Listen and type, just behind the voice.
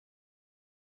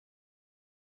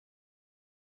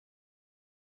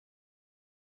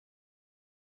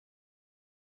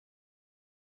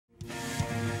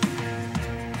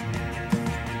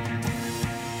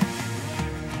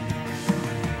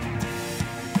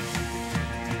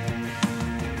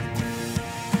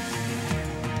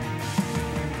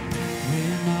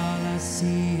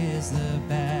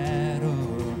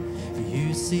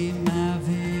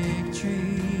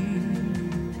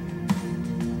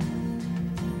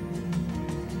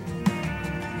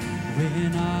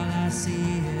When all I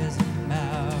see is a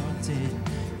mountain,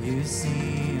 you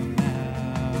see a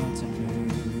mountain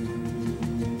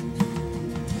move.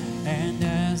 And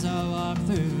as I walk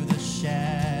through the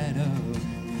shadow,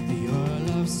 your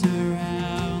love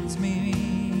surrounds me.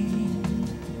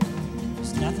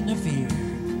 There's nothing to fear.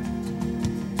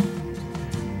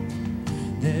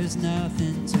 There's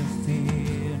nothing to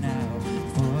fear now,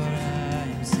 for I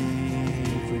am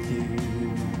safe with you.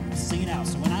 Sing it out.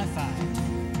 So when I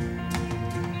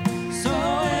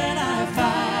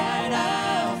fight,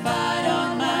 I'll fight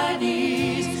on my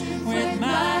knees with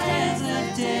my hands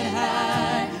lifted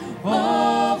high.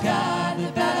 Oh God,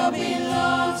 the battle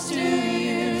belongs to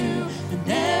you, and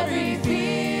every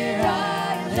fear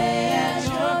I lay at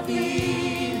your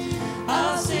feet.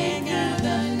 I'll sing in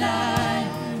the night.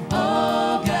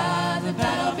 Oh God, the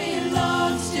battle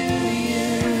belongs to you.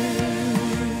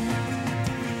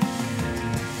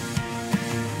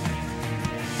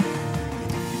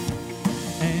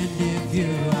 And if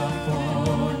you are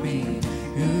for me,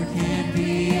 who can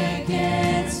be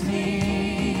against me?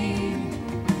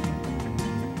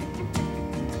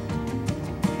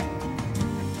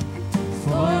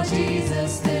 For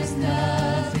Jesus, there's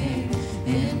nothing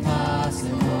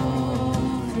impossible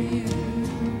for you.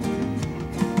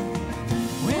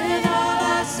 When all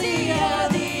I see are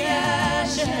the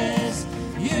ashes,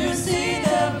 you see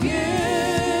the beauty.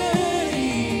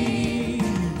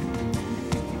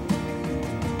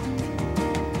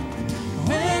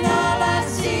 When all I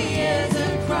see is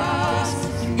a cross,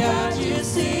 and God, you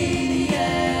see the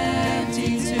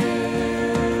empty tomb.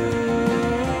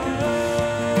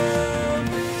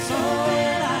 So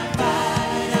when I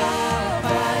fight, I'll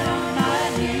fight on my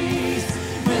knees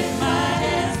with my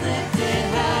hands lifted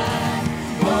high.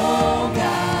 Oh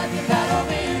God, the battle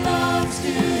belongs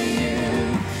to you,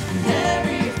 and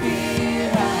every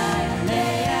fear I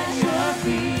lay at your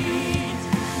feet.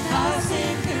 I'll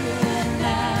sing through the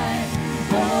night.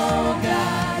 Oh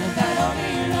God, the battle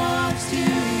belongs to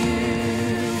you.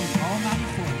 Almighty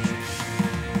fortress.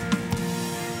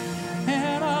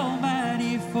 And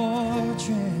almighty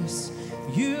fortress,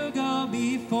 you go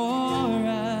before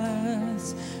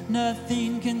us.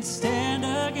 Nothing can stand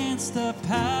against the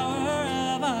power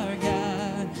of our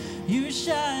God. You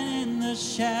shine in the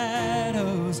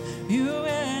shadows, you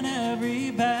win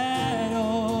every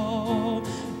battle.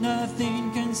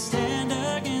 Nothing can stand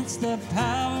against the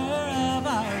power of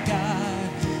our God.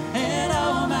 An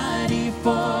almighty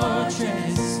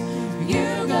fortress,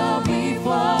 you go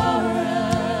before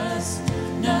us.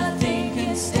 Nothing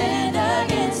can stand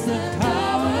against the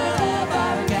power of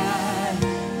our God.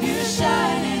 You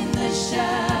shine in the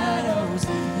shadows,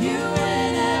 you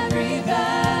win every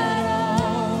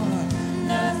battle.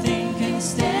 Nothing can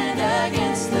stand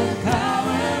against the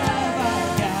power of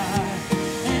our God.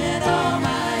 An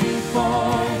almighty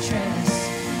fortress,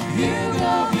 you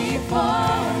go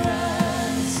before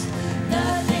us.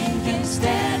 Nothing can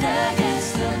stand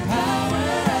against the power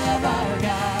of our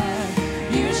God.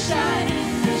 You shine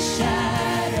in the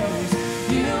shadows,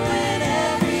 you win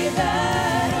every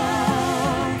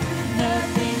battle.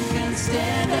 Nothing can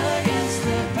stand against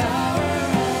the power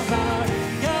of our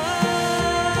God.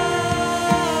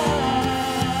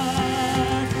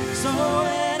 So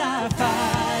when I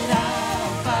fight,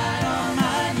 I'll fight on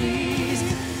my knees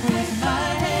with my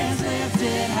hands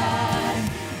lifted high.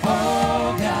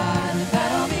 Oh God, the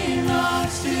battle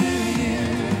belongs to you,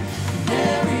 and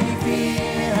every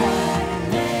fear I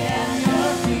lay at your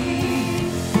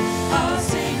feet. I'll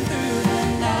sing through the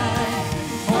night.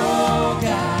 Oh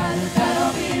God, the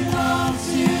battle belongs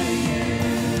to you.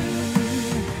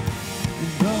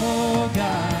 And oh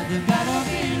God, the battle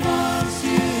belongs to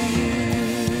you.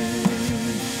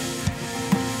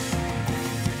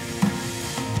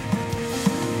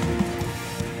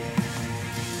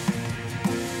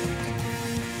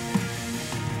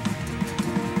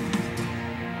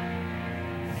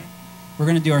 We're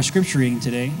going to do our scripture reading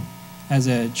today as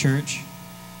a church.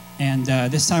 And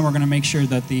this time we're going to make sure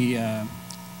that the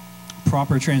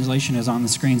proper translation is on the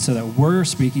screen so that we're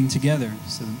speaking together.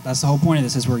 So that's the whole point of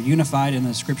this, is we're unified in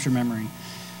the scripture memory.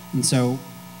 And so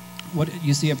what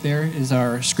you see up there is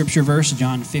our scripture verse,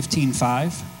 John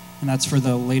 15:5. And that's for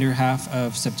the later half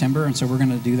of September. And so we're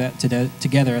going to do that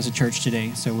together as a church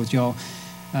today. So would y'all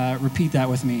repeat that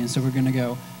with me? And so we're going to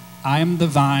go, I am the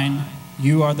vine,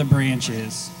 you are the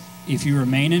branches. If you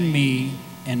remain in me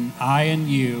and I in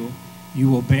you,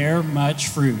 you will bear much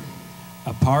fruit.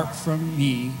 Apart from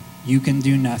me, you can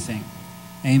do nothing.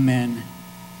 Amen.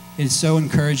 It's so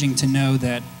encouraging to know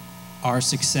that our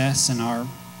success and our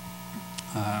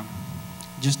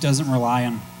just doesn't rely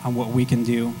on what we can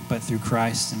do, but through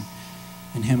Christ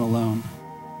and Him alone.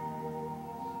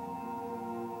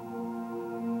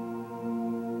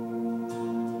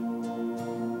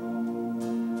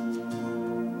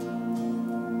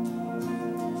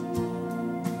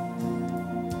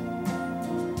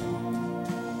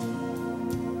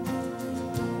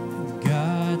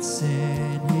 God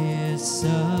sent His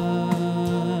Son.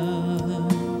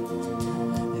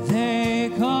 They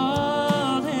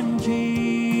called Him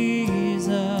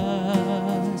Jesus.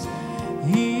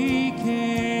 He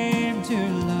came to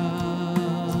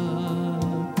love,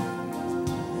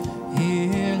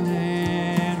 heal,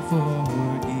 and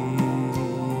forgive.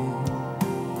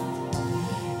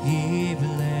 He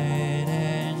bled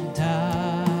and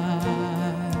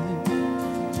died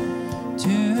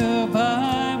to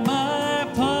buy my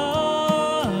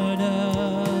pardon.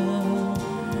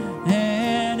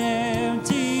 An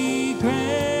empty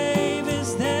grave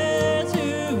is there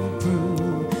to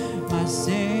prove my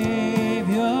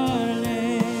Savior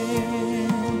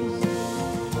lives.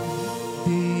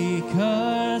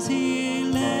 Because He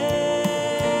lives,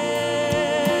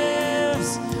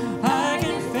 I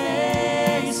can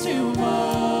face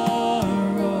tomorrow.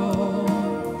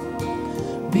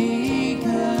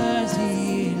 Because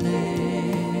He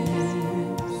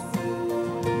lives,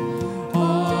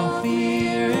 all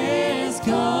fear is gone.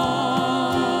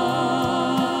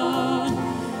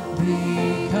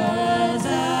 Because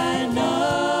I know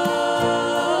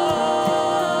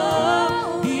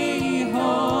He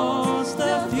holds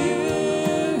the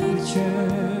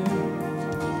future,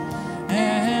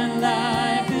 and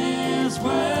life is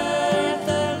worth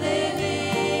the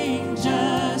living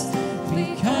just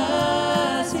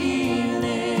because He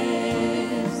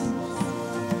lives.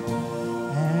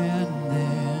 And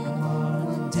then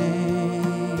one day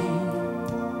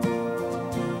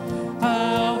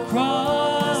I'll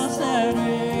cross that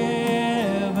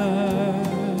river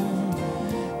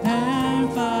and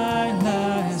find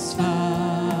life's fire,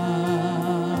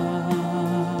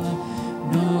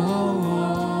 no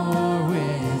war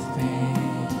with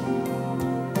pain.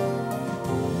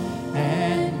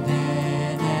 And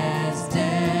then as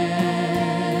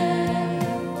death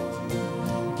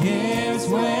gives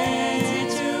way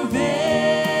to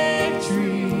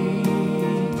victory,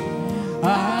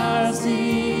 I'll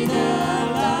see the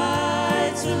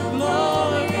lights of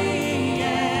glory,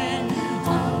 and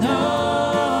I'll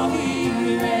know He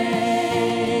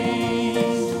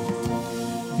reigns.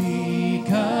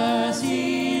 Because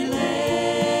He lives,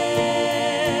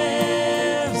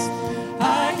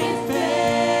 I can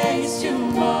face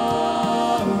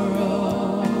tomorrow.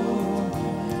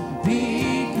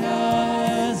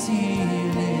 Because He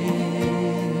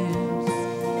lives,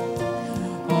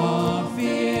 all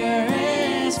fear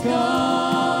is gone.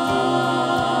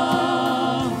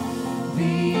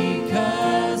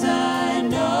 Because I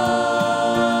know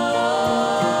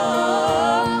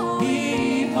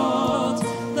He holds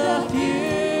the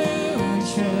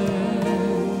future,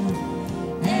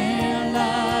 and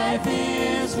life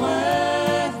is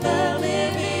worth the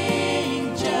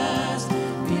living just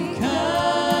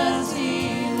because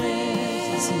He lives.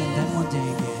 Let's sing that one day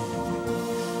again.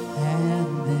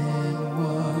 And then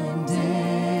one day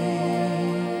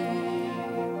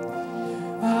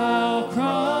I'll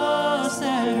cross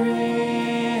that river,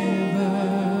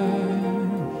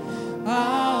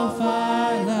 I'll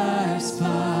find life's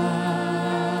fire,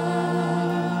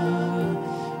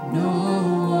 no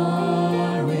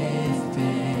war with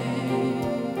pain.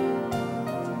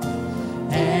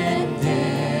 And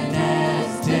then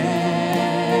as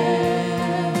death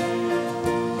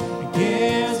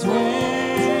gives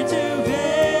way to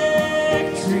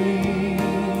victory,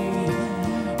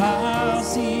 I'll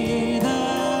see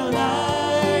the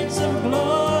lights of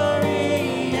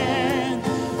glory, and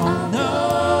I'll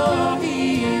know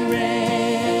He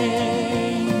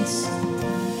reigns.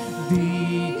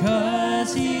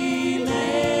 Because He lives,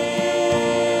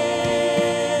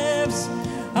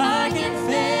 I can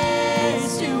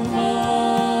face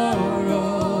tomorrow.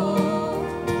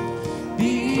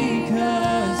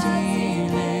 Because He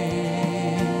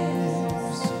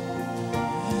lives,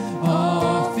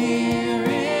 all fear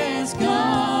is gone.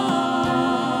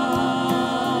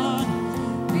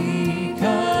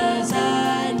 Because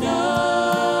I know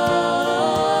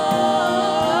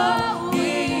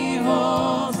He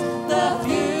holds the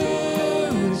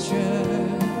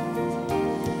future,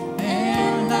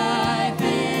 and life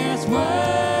is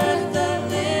worth the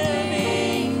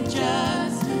living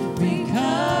just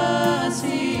because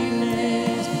He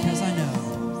lives. Because I know.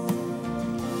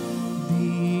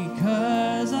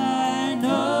 Because I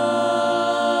know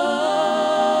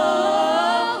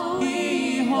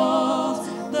He holds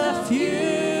the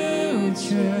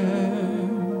future,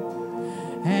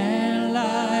 and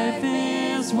life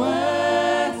is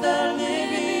worth the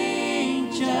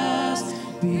living just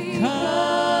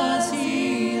because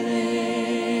He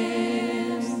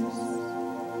lives.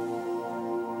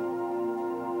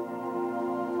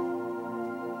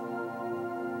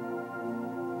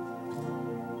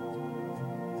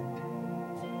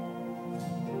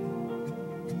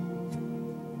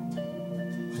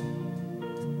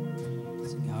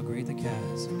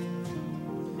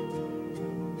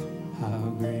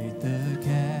 great the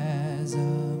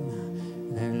chasm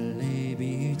that lay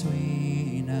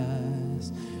between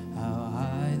us, how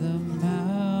high the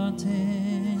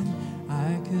mountain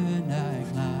I could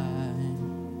not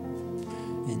climb.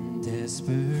 In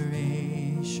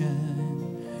desperation,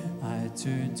 I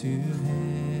turned to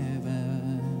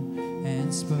heaven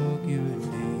and spoke your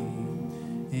name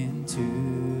into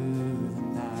the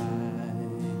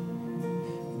night.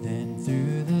 Then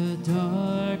through the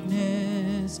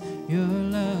darkness, your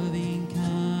loving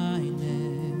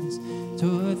kindness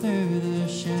tore through the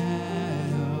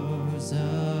shadows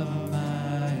of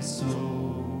my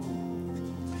soul.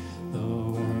 The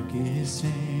work is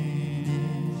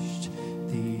finished,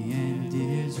 the end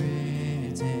is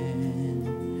written.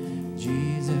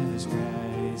 Jesus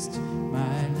Christ,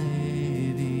 my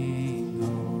living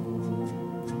hope.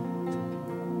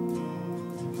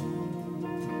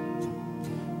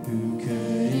 Who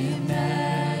could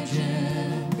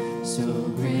imagine so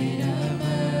great a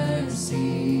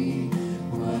mercy?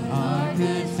 What heart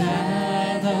could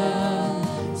fathom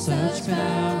such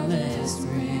boundless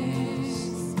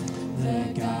grace?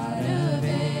 The God of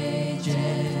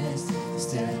ages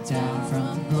stepped down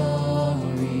from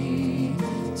glory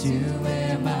to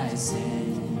wear my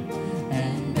sin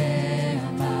and bear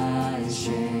my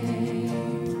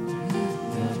shame.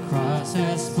 The cross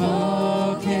has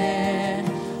spoken,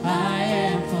 I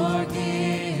am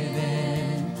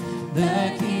forgiven.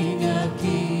 The King of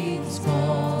Kings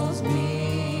calls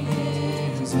me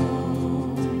his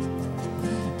own.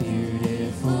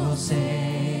 Beautiful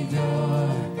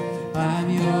Savior, I'm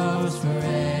yours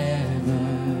forever.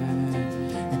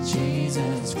 And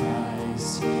Jesus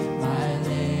Christ, my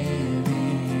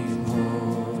living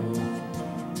hope.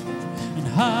 And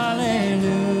hallelujah,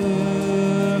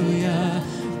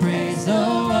 praise the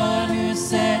one who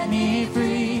set me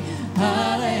free.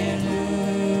 Hallelujah,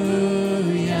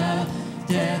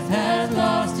 death has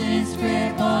lost its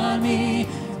grip on me.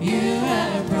 You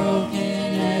have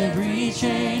broken every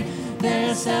chain.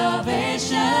 There's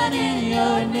salvation in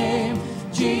your name,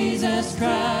 Jesus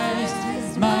Christ,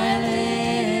 my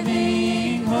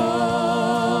living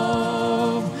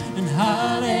hope. And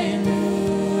hallelujah,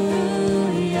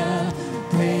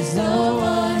 praise the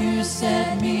one who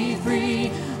set me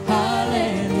free.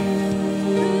 Hallelujah,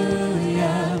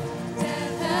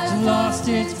 death has lost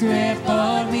its grip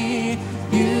on me.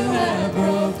 You have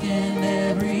broken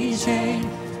every chain.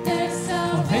 There's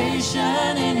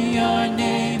salvation in your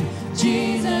name,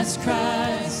 Jesus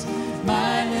Christ,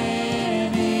 my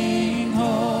living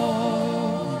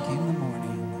hope. Came the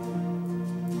morning.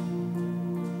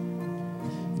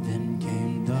 Then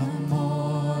came the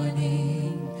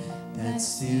morning that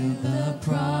sealed the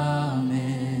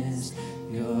promise.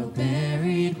 Your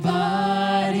buried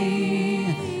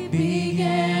body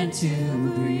began to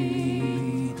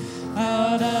breathe.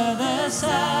 Out of the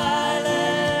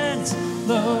silence,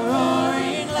 the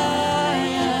roaring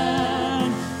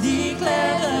lion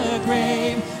declared the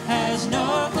grave has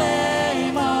no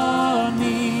claim on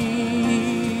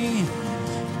me.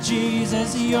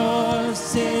 Jesus,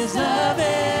 yours is the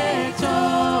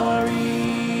victory.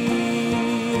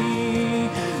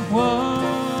 Whoa,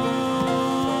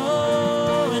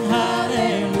 and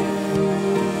hallelujah,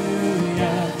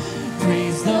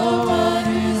 praise the one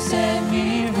who set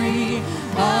me free.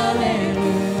 Hallelujah,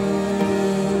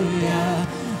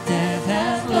 death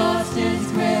has lost its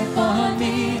grip on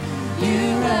me.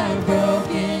 You have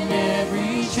broken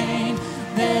every chain.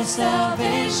 There's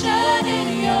salvation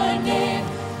in your name,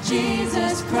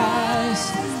 Jesus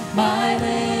Christ, my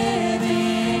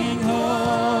living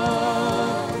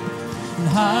hope. And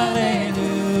hallelujah,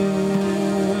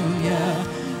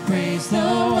 praise the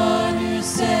one who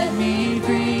set me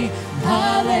free.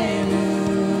 Hallelujah,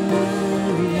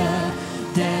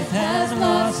 death has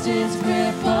lost its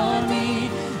grip on me.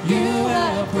 You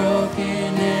have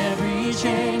broken every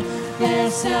chain.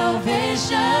 There's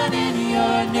salvation in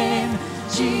your name,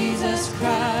 Jesus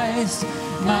Christ,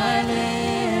 my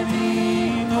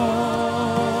living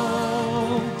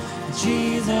hope.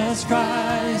 Jesus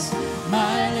Christ,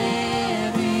 my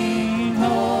living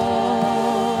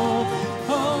hope.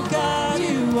 Oh God,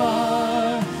 you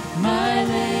are my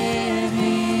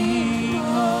living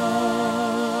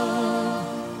hope.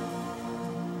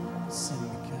 Sing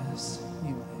because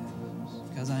you live,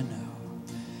 because I know.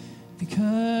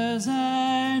 Because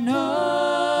I know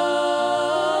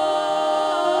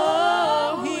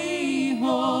He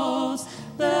holds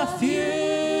the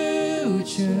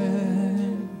future,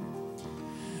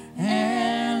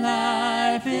 and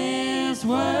life is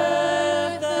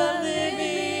worth the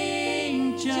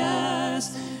living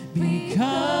just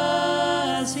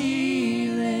because He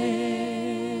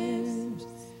lives.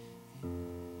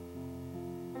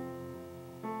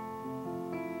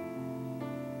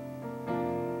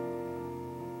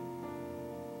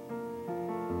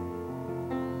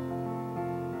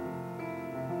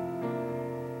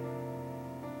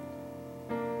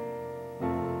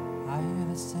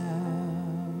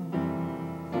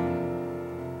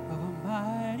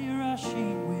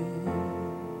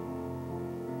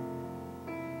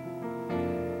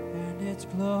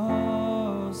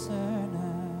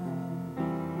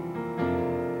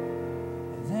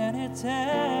 it's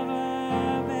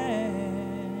ever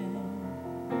been.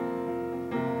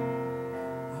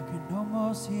 I can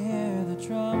almost hear the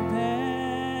trumpet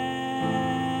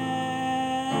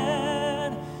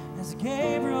as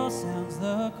Gabriel sounds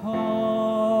the call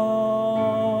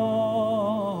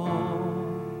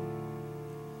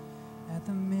at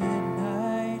the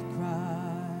midnight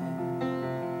cry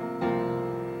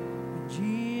when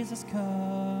Jesus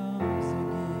comes again.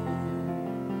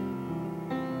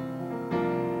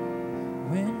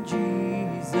 When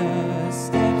Jesus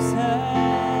steps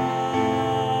out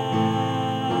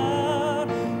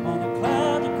on a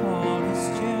cloud to call his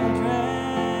children,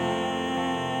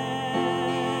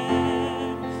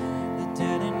 the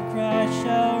dead in Christ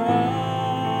shall rise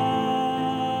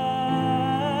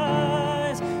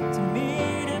to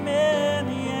meet him in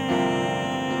the air.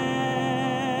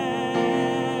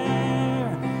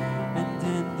 And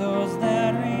then those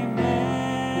that remain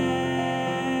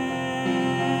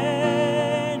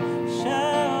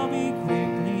shall be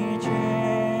quickly changed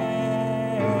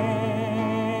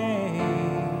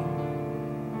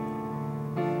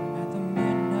at the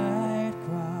midnight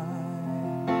cry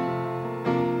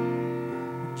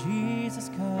when Jesus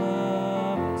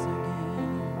comes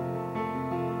again.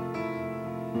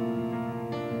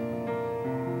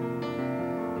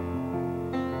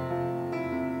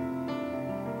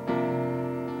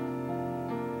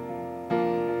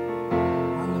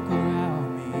 I look around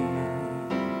me,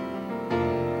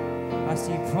 I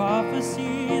see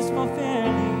prophecies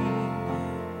fulfilling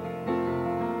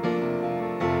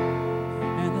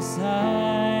and the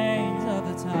signs of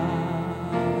the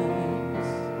times.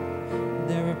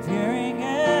 They're appearing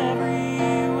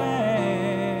everywhere.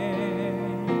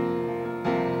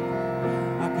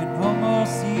 I can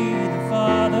almost see the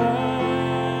Father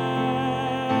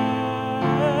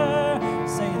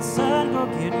saying, "Son, go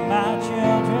get my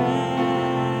children."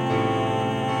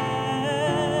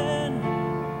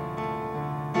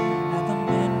 At the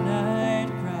midnight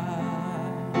cry,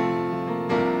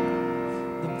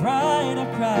 the bride of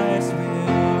Christ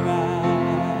will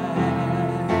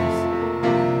rise.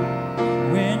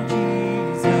 When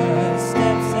Jesus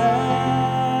steps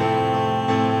out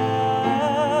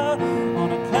on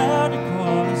a cloud to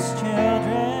call his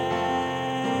children,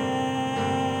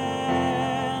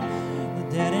 the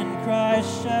dead in Christ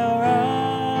shall rise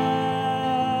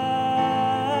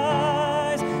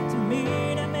to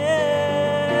meet him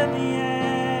in the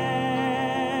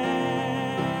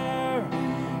air.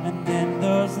 And then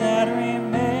those that remain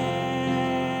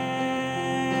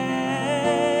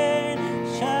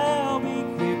shall be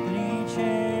quickly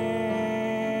changed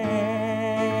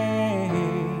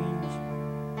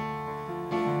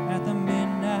at the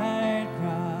midnight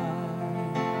cry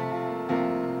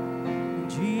when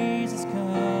Jesus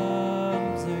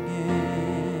comes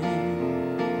again.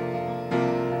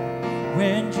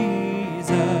 When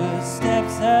Jesus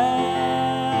steps out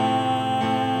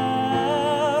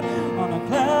on a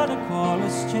cloud to call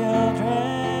his children,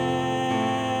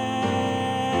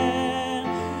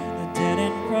 the dead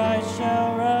in Christ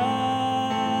shall rise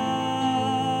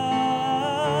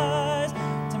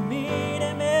to meet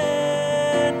him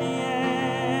in the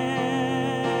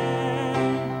air.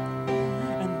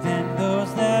 And then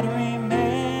those that remain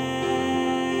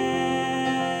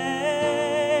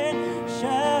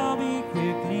shall be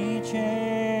quickly changed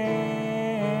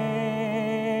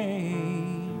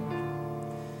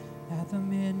at the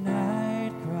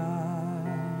midnight cry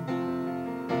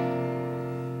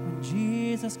when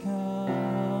Jesus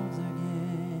comes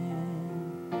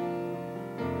again.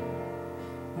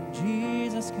 When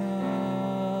Jesus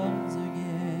comes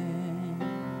again.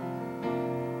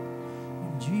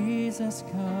 When Jesus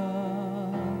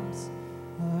comes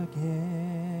again.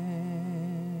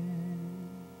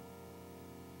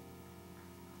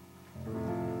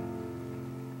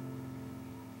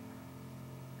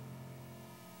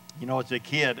 You know, as a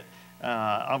kid,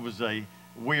 I was a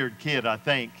weird kid, I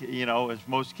think, you know, as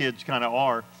most kids kind of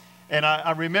are. And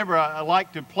I remember I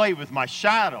liked to play with my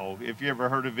shadow, if you ever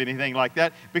heard of anything like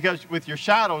that, because with your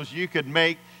shadows, you could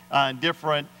make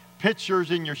different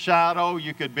pictures in your shadow.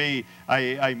 You could be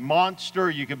a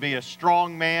monster. You could be a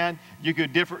strong man. You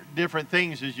could different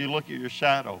things as you look at your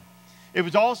shadow. It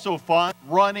was also fun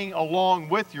running along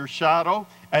with your shadow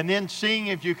and then seeing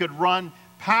if you could run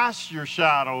past your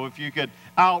shadow, if you could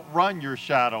outrun your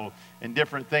shadow and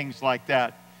different things like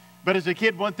that. But as a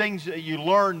kid, one thing that you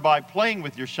learned by playing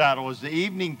with your shadow, as the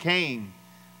evening came,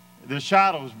 the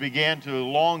shadows began to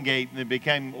elongate and they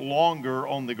became longer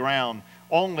on the ground,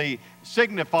 only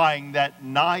signifying that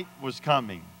night was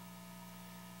coming.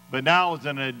 But now as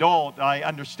an adult, I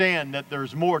understand that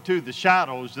there's more to the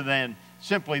shadows than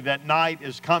simply that night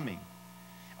is coming.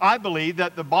 I believe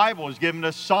that the Bible has given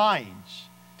us signs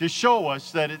to show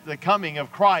us that the coming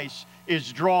of Christ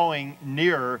is drawing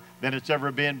nearer than it's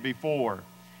ever been before.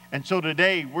 And so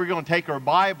today we're going to take our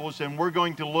Bibles and we're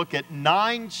going to look at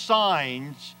 9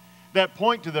 signs that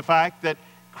point to the fact that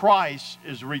Christ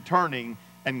is returning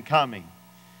and coming.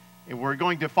 And we're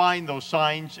going to find those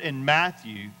signs in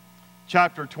Matthew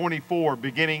chapter 24,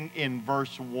 beginning in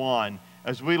verse 1,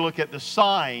 as we look at the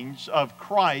signs of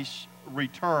Christ's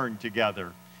return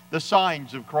together. The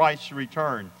signs of Christ's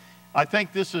return. I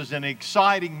think this is an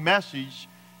exciting message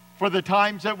for the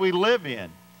times that we live in,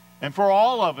 and for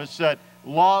all of us that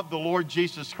love the Lord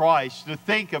Jesus Christ, to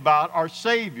think about our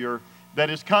Savior that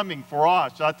is coming for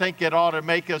us. I think it ought to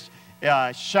make us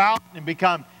shout and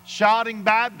become shouting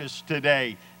Baptists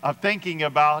today, of thinking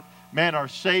about, man, our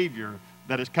Savior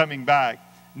that is coming back.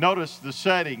 Notice the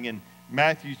setting in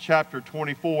Matthew chapter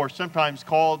 24, sometimes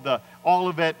called the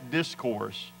Olivet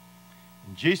Discourse.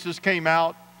 And Jesus came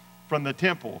out from the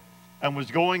temple and was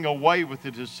going away with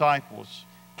the disciples,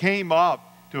 came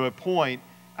up to a point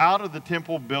out of the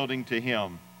temple building to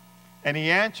him. And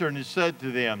he answered and said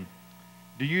to them,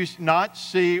 do you not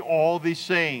see all these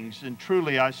things? And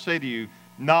truly I say to you,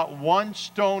 not one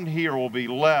stone here will be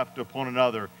left upon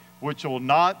another, which will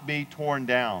not be torn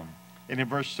down. And in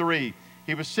verse 3,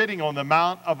 he was sitting on the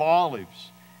Mount of Olives,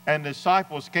 and the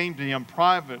disciples came to him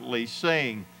privately,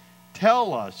 saying,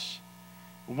 tell us,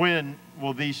 when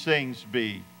will these things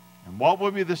be? And what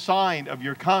will be the sign of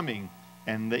your coming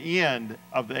and the end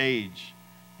of the age?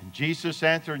 And Jesus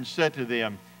answered and said to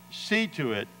them, see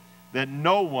to it that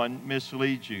no one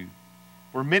misleads you.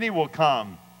 For many will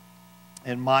come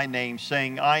in my name,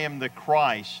 saying, I am the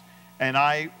Christ,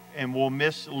 and will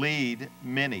mislead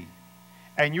many.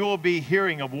 And you will be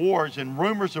hearing of wars and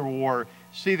rumors of war.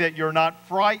 See that you're not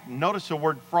frightened. Notice the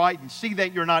word frightened. See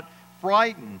that you're not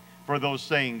frightened, for those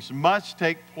things must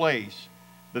take place,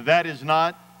 but that is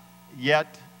not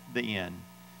yet the end.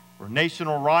 For nation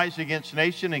will rise against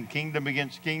nation and kingdom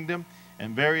against kingdom.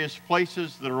 In various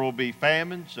places there will be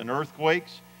famines and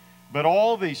earthquakes, but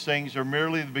all these things are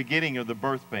merely the beginning of the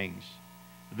birth pains.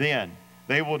 Then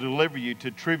they will deliver you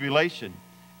to tribulation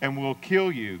and will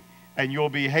kill you, and you'll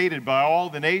be hated by all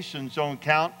the nations on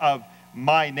account of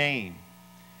my name.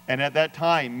 And at that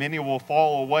time many will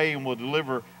fall away and will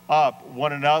deliver up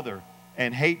one another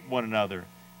and hate one another.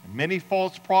 And many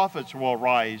false prophets will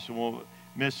arise and will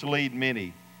mislead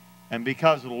many. And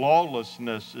because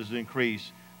lawlessness is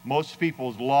increased, most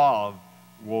people's love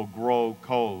will grow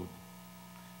cold.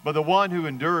 But the one who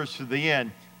endures to the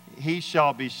end, he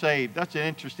shall be saved. That's an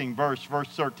interesting verse. Verse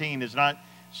 13 is not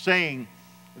saying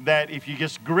that if you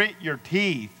just grit your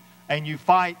teeth and you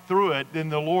fight through it, then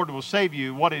the Lord will save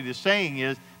you. What it is saying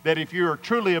is that if you're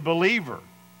truly a believer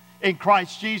in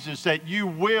Christ Jesus, that you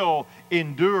will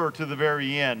endure to the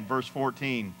very end. Verse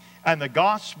 14, and the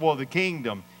gospel of the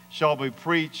kingdom shall be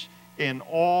preached in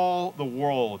all the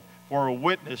world for a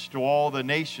witness to all the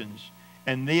nations,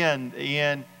 and then the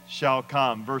end shall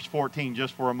come. Verse 14,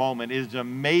 just for a moment, it is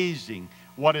amazing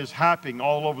what is happening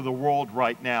all over the world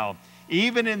right now.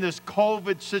 Even in this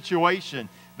COVID situation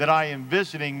that I am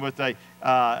visiting with a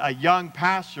young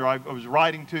pastor I was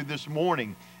writing to this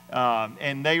morning,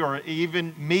 and they are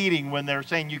even meeting when they're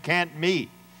saying you can't meet.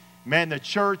 Man, the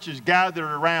church is gathered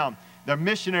around. The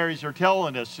missionaries are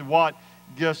telling us what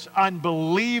just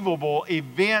unbelievable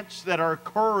events that are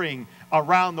occurring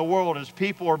around the world as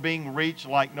people are being reached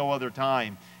like no other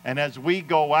time. And as we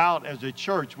go out as a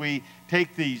church, we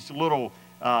take these little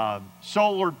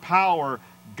solar power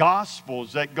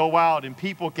gospels that go out, and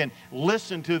people can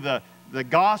listen to the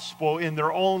gospel in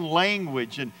their own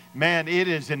language. And man, it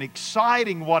is an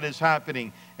exciting what is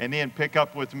happening. And then pick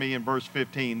up with me in verse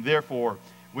 15. Therefore,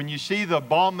 when you see the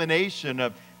abomination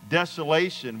of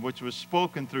desolation, which was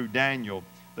spoken through Daniel,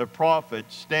 the prophet,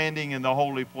 standing in the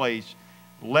holy place,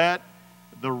 let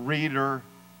the reader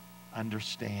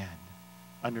understand.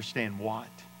 Understand what?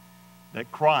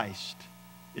 That Christ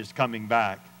is coming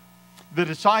back. The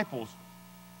disciples,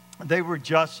 they were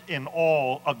just in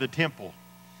awe of the temple.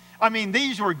 I mean,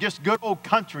 these were just good old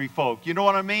country folk. You know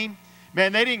what I mean?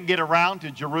 Man, they didn't get around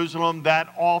to Jerusalem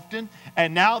that often.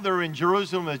 And now they're in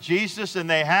Jerusalem with Jesus, and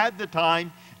they had the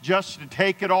time just to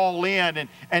take it all in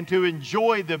and to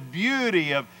enjoy the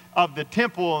beauty of the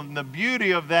temple and the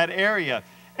beauty of that area.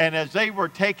 And as they were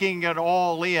taking it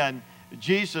all in,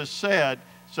 Jesus said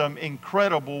some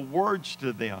incredible words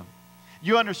to them.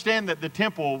 You understand that the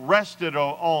temple rested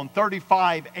on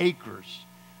 35 acres.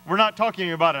 We're not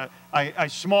talking about a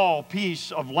small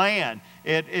piece of land.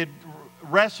 It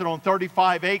rested on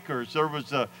 35 acres. There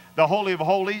was the Holy of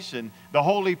Holies and the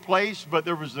holy place, but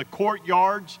there was the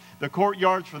courtyards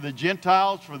for the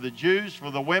Gentiles, for the Jews, for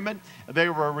the women.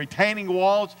 There were retaining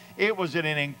walls. It was an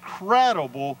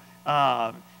incredible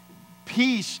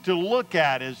piece to look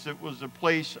at, as it was a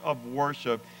place of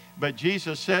worship. But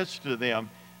Jesus says to them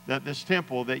that this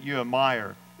temple that you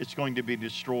admire, it's going to be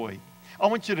destroyed. I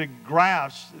want you to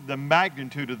grasp the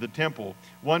magnitude of the temple.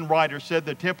 One writer said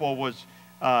the temple was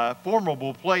a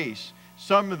formidable place.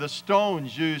 Some of the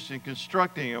stones used in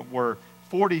constructing it were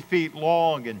 40 feet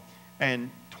long and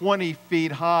 20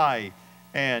 feet high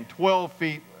and 12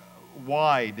 feet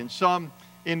wide. And some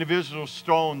individual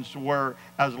stones were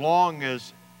as long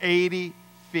as 80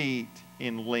 feet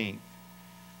in length.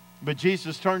 But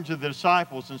Jesus turned to the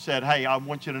disciples and said, hey, I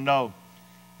want you to know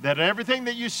that everything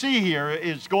that you see here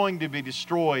is going to be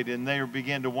destroyed. And they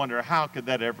began to wonder, how could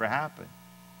that ever happen?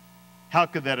 How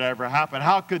could that ever happen?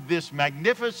 How could this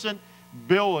magnificent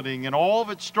building and all of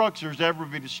its structures ever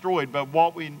be destroyed? But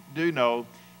what we do know,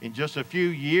 in just a few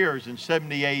years, in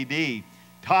 70 A.D.,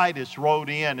 Titus rode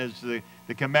in as the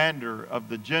commander of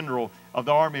the general of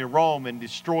the army of Rome and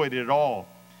destroyed it all.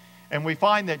 And we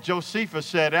find that Josephus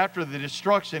said after the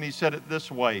destruction, he said it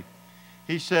this way.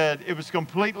 He said, it was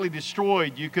completely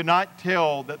destroyed. You could not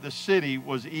tell that the city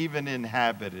was even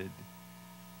inhabited.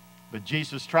 But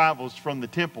Jesus travels from the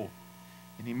temple,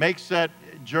 and he makes that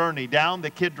journey down the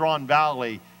Kidron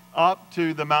Valley up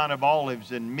to the Mount of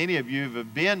Olives. And many of you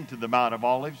have been to the Mount of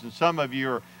Olives, and some of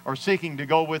you are seeking to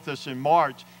go with us in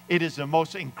March. It is the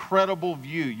most incredible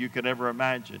view you could ever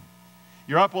imagine.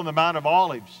 You're up on the Mount of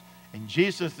Olives, and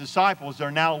Jesus' disciples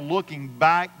are now looking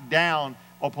back down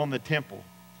upon the temple.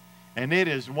 And it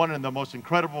is one of the most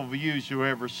incredible views you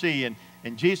ever see. And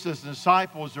Jesus'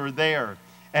 disciples are there.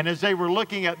 And as they were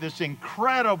looking at this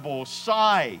incredible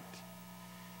sight,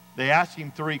 they asked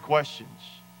him three questions.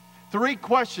 Three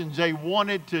questions they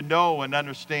wanted to know and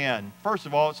understand. First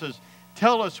of all, it says,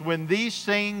 tell us when these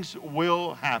things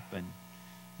will happen.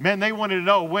 Man, they wanted to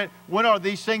know, when are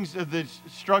these things, the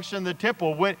destruction of the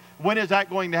temple, when is that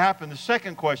going to happen? The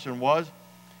second question was,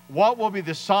 what will be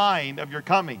the sign of your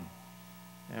coming?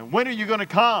 And when are you going to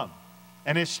come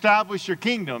and establish your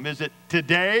kingdom? Is it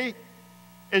today?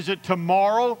 Is it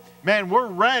tomorrow? Man, we're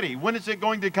ready. When is it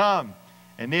going to come?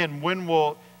 And then when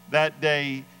will that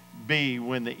day be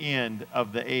when the end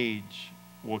of the age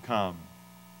will come?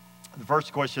 The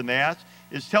first question they asked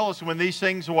is, tell us when these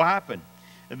things will happen.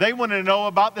 And they wanted to know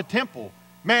about the temple.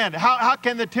 Man, how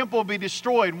can the temple be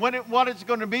destroyed? What is it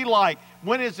going to be like?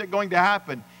 When is it going to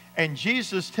happen? And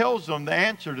Jesus tells them the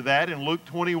answer to that in Luke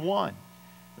 21.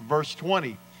 Verse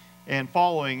 20 and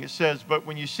following, it says, but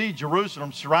when you see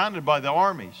Jerusalem surrounded by the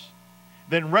armies,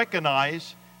 then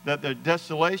recognize that the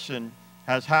desolation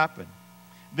has happened.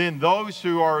 Then those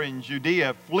who are in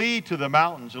Judea flee to the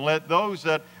mountains, and let those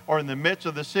that are in the midst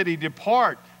of the city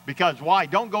depart. Because why?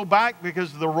 Don't go back,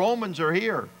 because the Romans are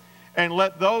here. And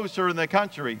let those who are in the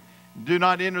country do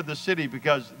not enter the city,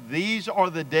 because these are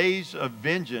the days of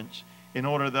vengeance, in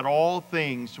order that all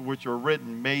things which are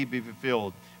written may be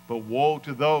fulfilled. But woe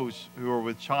to those who are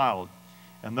with child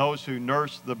and those who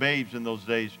nurse the babes in those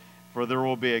days, for there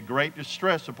will be a great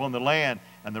distress upon the land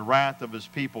and the wrath of his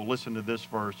people. Listen to this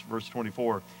verse, verse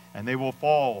 24. And they will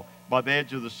fall by the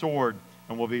edge of the sword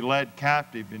and will be led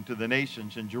captive into the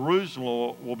nations. And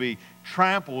Jerusalem will be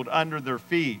trampled under their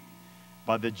feet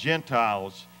by the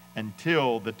Gentiles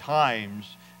until the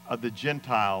times of the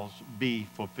Gentiles be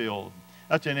fulfilled.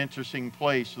 That's an interesting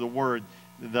place, the word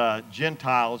the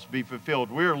Gentiles be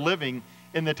fulfilled. We're living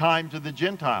in the times of the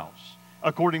Gentiles,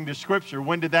 according to Scripture.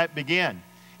 When did that begin?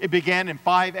 It began in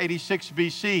 586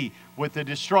 BC with the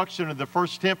destruction of the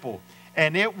first temple.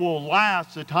 And it will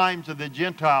last, the times of the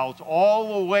Gentiles,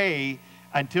 all the way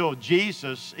until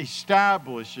Jesus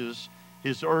establishes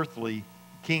his earthly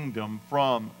kingdom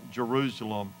from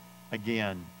Jerusalem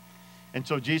again. And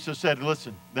so Jesus said,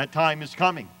 listen, that time is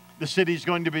coming. The city is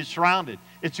going to be surrounded.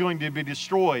 It's going to be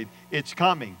destroyed. It's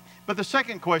coming. But the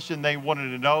second question they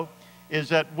wanted to know is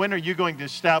that when are you going to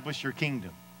establish your kingdom?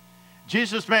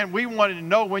 Jesus, man, we wanted to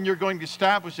know when you're going to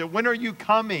establish it. When are you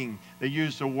coming? They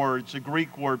use the words, the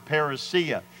Greek word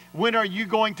parousia. When are you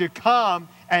going to come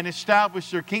and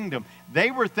establish your kingdom?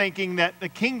 They were thinking that the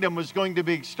kingdom was going to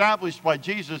be established by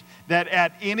Jesus, that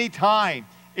at any time,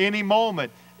 any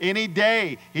moment, any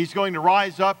day, he's going to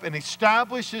rise up and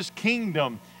establish his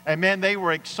kingdom. And man, they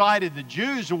were excited. The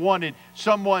Jews wanted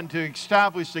someone to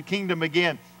establish the kingdom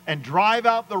again and drive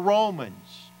out the Romans.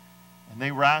 And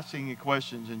they were asking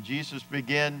questions, and Jesus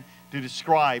began to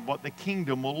describe what the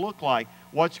kingdom will look like,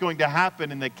 what's going to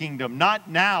happen in the kingdom. Not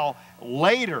now,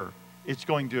 later it's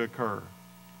going to occur.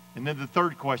 And then the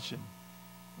third question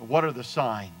What are the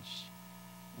signs?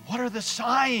 What are the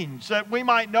signs that we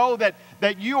might know that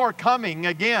you are coming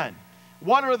again?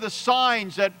 What are the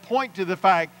signs that point to the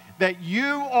fact that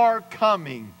you are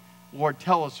coming? Lord,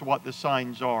 tell us what the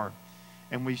signs are.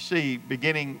 And we see,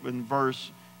 beginning in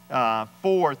verse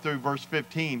 4 through verse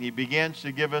 15, he begins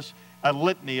to give us a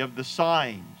litany of the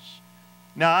signs.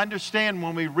 Now, understand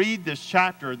when we read this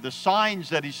chapter, the signs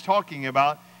that he's talking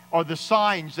about are the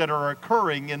signs that are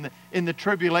occurring in the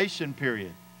tribulation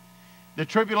period. The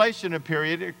tribulation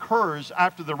period occurs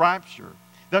after the rapture.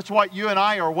 That's what you and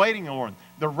I are waiting on.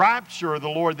 The rapture of the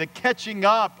Lord, the catching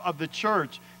up of the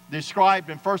church, described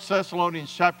in 1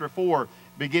 Thessalonians chapter 4,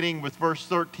 beginning with verse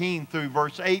 13 through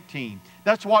verse 18.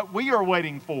 That's what we are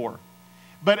waiting for.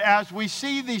 But as we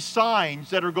see these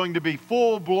signs that are going to be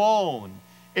full-blown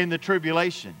in the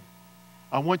tribulation,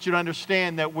 I want you to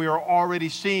understand that we are already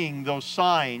seeing those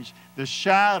signs, the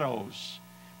shadows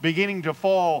beginning to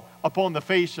fall upon the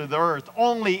face of the earth,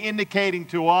 only indicating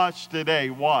to us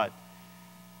today what?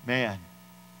 Man,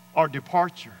 our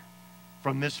departure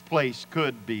from this place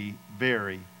could be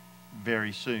very,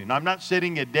 very soon. I'm not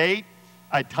setting a date,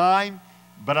 a time,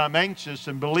 but I'm anxious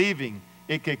and believing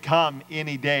it could come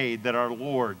any day that our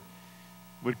Lord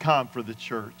would come for the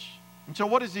church. And so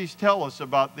what does he tell us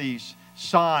about these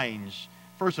signs?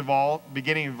 First of all,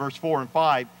 beginning in verse 4 and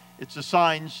 5, it's the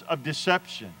signs of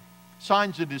deception.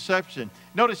 Signs of deception.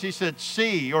 Notice he said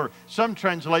see, or some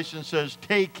translation says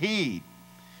take heed.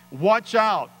 Watch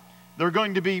out. There are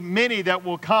going to be many that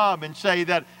will come and say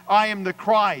that I am the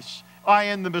Christ, I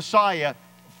am the Messiah,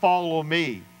 follow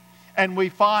me. And we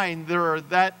find there are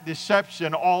that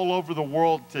deception all over the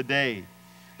world today.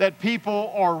 That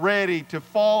people are ready to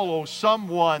follow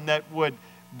someone that would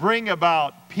bring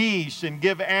about peace and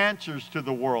give answers to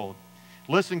the world.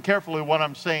 Listen carefully to what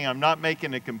I'm saying. I'm not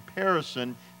making a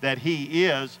comparison that he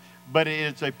is, but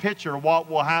it's a picture of what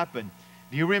will happen.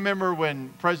 Do you remember when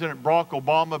President Barack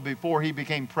Obama, before he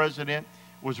became president,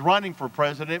 was running for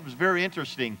president? It was very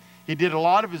interesting. He did a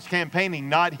lot of his campaigning,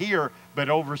 not here, but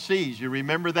overseas. You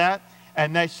remember that?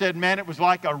 And they said, man, it was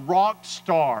like a rock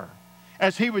star.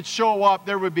 As he would show up,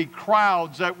 there would be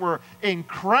crowds that were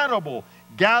incredible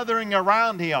gathering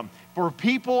around him. For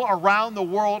people around the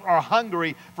world are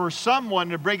hungry for someone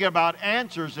to bring about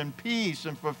answers and peace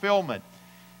and fulfillment.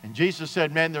 And Jesus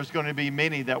said, man, there's going to be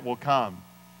many that will come.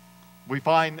 We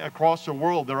find across the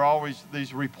world there are always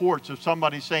these reports of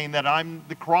somebody saying that I'm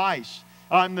the Christ,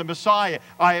 I'm the Messiah,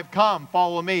 I have come,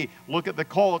 follow me. Look at the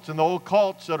cults and the old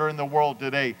cults that are in the world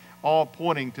today, all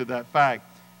pointing to that fact.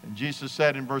 And Jesus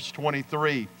said in verse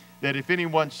 23 that if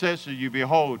anyone says to you,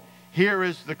 behold, here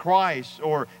is the Christ,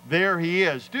 or there he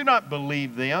is, do not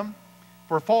believe them.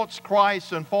 For false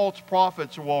Christs and false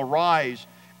prophets will arise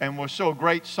and will show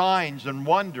great signs and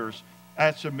wonders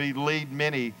as to lead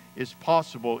many is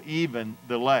possible, even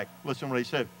the elect. Listen to what he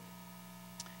said.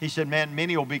 He said, man,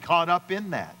 many will be caught up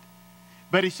in that.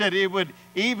 But he said it would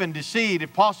even deceive,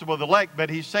 if possible, the elect. But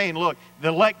he's saying, look, the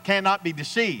elect cannot be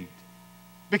deceived.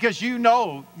 Because you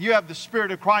know you have the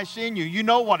Spirit of Christ in you. You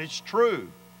know what is true.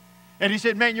 And he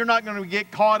said, man, you're not going to get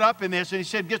caught up in this. And he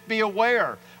said, just be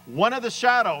aware. One of the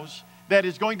shadows that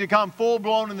is going to come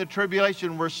full-blown in the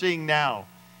tribulation we're seeing now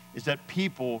is that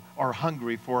people are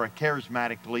hungry for a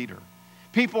charismatic leader.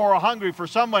 People are hungry for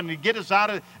someone to get us out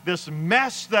of this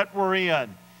mess that we're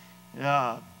in.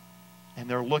 And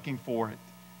they're looking for it.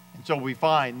 And so we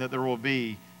find that there will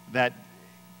be that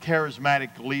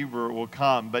charismatic leader will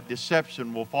come, but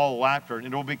deception will follow after it.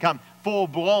 And it will become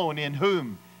full-blown in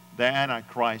whom the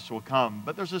Antichrist will come.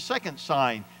 But there's a second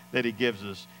sign that he gives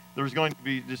us. There's going to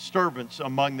be disturbance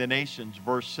among the nations,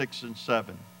 verse 6 and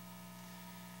 7.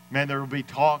 Man, there will be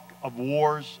talk of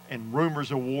wars and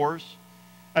rumors of wars.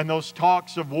 And those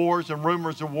talks of wars and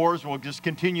rumors of wars will just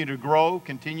continue to grow,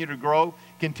 continue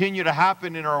to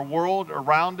happen in our world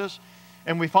around us.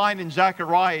 And we find in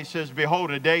Zechariah, he says, behold,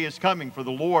 a day is coming for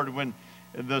the Lord when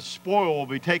the spoil will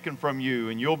be taken from you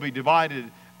and you'll be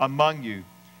divided among you.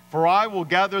 For I will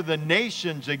gather the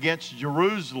nations against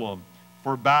Jerusalem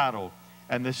for battle,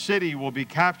 and the city will be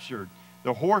captured,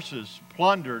 the horses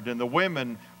plundered, and the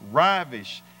women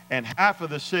ravished, and half of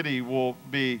the city will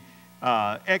be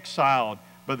exiled,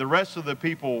 but the rest of the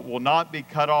people will not be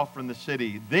cut off from the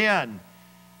city. Then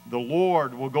the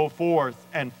Lord will go forth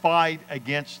and fight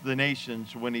against the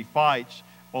nations when he fights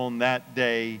on that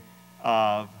day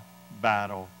of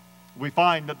battle. We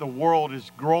find that the world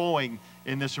is growing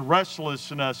in this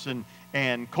restlessness,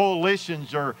 and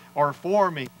coalitions are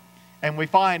forming. And we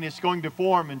find it's going to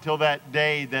form until that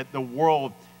day that the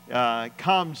world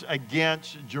comes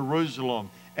against Jerusalem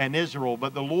and Israel.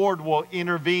 But the Lord will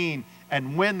intervene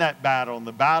and win that battle,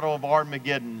 the battle of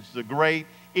Armageddon, the great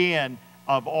end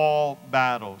of all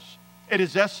battles. It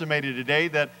is estimated today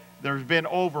that there's been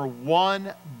over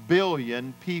 1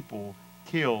 billion people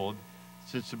killed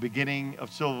since the beginning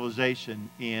of civilization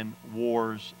in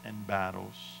wars and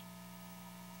battles.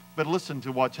 But listen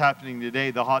to what's happening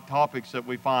today, the hot topics that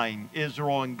we find.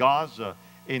 Israel and Gaza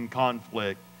in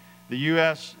conflict. The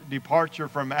U.S. departure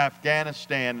from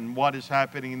Afghanistan and what is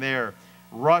happening there.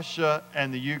 Russia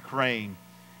and the Ukraine.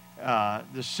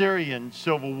 The Syrian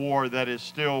civil war that is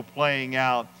still playing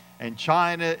out. And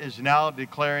China is now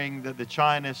declaring that the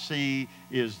China Sea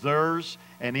is theirs,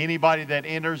 and anybody that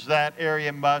enters that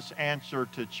area must answer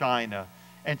to China.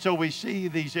 And so we see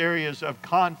these areas of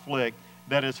conflict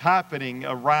that is happening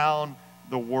around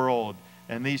the world.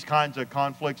 And these kinds of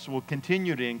conflicts will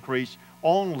continue to increase,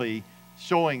 only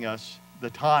showing us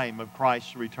the time of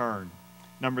Christ's return.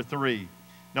 Number 3,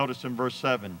 notice in verse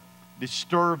 7,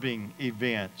 disturbing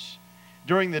events.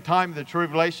 During the time of the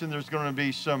tribulation, there's going to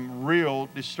be some real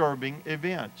disturbing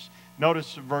events.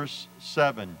 Notice verse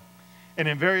 7. And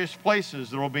in various places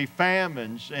there will be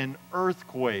famines and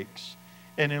earthquakes.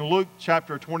 And in Luke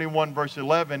chapter 21, verse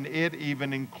 11, it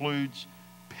even includes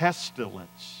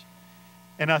pestilence.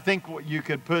 And I think you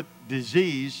could put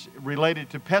disease related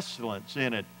to pestilence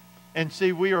in it. And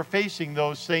see, we are facing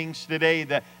those things today.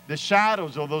 The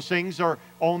shadows of those things are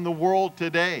on the world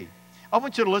today. I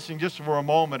want you to listen just for a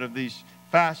moment of these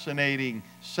fascinating,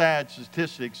 sad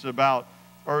statistics about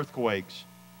earthquakes.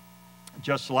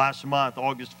 Just last month,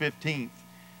 August 15th,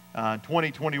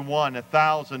 2021,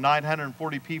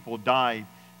 1,940 people died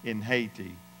in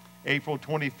Haiti. April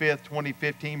 25th,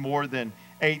 2015, more than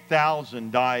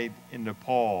 8,000 died in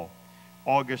Nepal.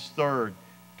 August 3rd,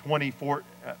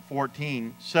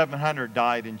 2014, 700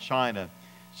 died in China.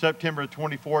 September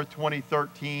 24th,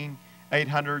 2013,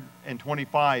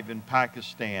 825 in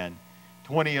Pakistan.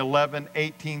 2011,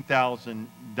 18,000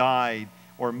 died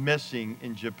or missing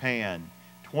in Japan.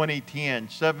 2010,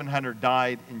 700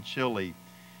 died in Chile.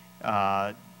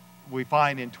 We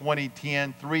find in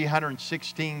 2010,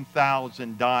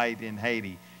 316,000 died in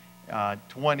Haiti.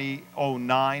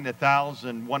 2009,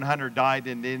 1,100 died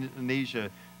in Indonesia.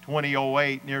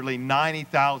 2008, nearly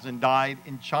 90,000 died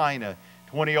in China.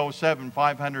 2007,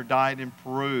 500 died in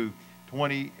Peru.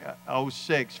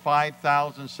 2006,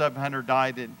 5,700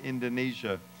 died in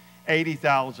Indonesia.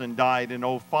 80,000 died in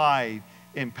 2005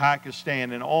 in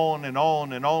Pakistan, and on and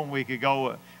on and on we could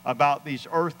go about these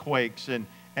earthquakes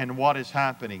and what is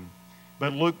happening.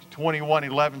 But Luke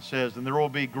 21:11 says, and there will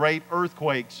be great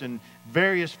earthquakes in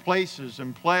various places,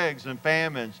 and plagues and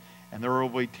famines, and there will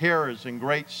be terrors and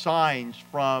great signs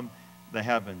from the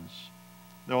heavens.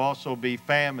 There will also be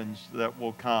famines that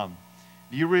will come.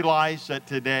 Do you realize that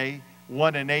today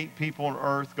 1 in 8 people on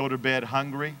earth go to bed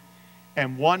hungry,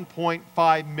 and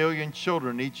 1.5 million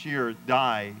children each year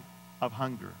die of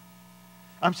hunger?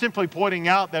 I'm simply pointing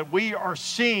out that we are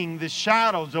seeing the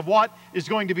shadows of what is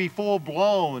going to be full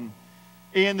blown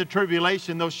in the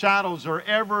tribulation. Those shadows are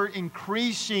ever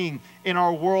increasing in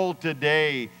our world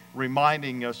today,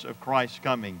 reminding us of Christ's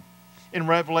coming. In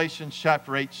Revelation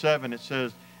chapter 8:7, it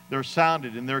says, there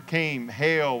sounded and there came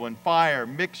hail and fire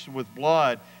mixed with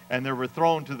blood, and they were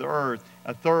thrown to the earth.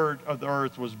 A third of the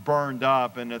earth was burned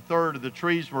up, and a third of the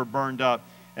trees were burned up,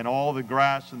 and all the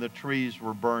grass and the trees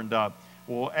were burned up.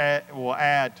 Will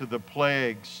add to the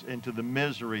plagues and to the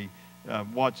misery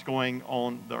of what's going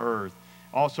on the earth.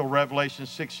 Also, Revelation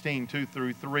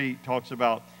 16:2-3 talks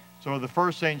about, so the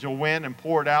first angel went and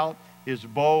poured out his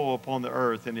bow upon the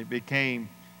earth, and it became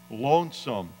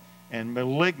lonesome, and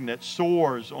malignant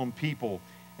sores on people,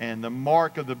 and the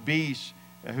mark of the beast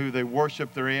who they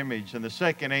worship their image. And the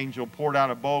second angel poured out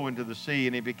a bow into the sea,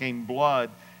 and it became blood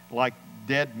like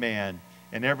dead man,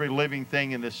 and every living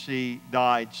thing in the sea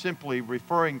died, simply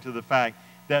referring to the fact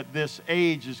that this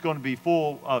age is going to be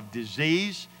full of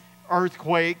disease,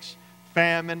 earthquakes,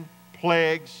 famine,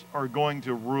 plagues are going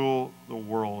to rule the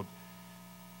world.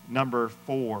 Number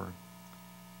 4,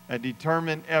 a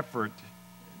determined effort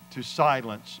to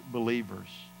silence believers.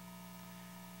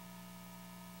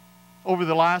 Over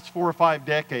the last 4 or 5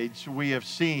 decades, we have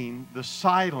seen the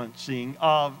silencing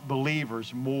of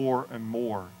believers more and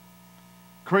more.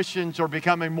 Christians are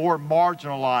becoming more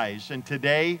marginalized. And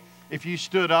today, if you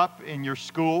stood up in your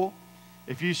school,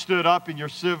 if you stood up in your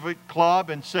civic club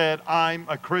and said, I'm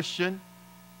a Christian,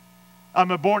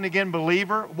 I'm a born-again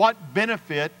believer, what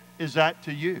benefit is that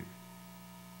to you?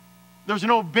 There's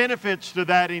no benefits to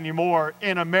that anymore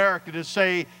in America to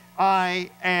say,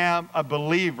 I am a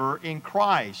believer in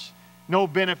Christ. No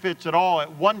benefits at all.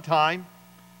 At one time,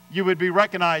 you would be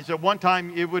recognized. At one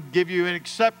time, it would give you an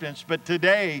acceptance. But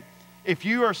today, if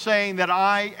you are saying that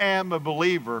I am a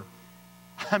believer,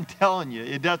 I'm telling you,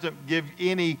 it doesn't give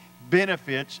any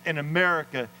benefits in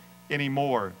America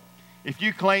anymore. If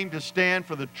you claim to stand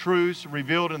for the truths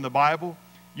revealed in the Bible,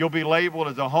 you'll be labeled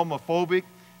as a homophobic,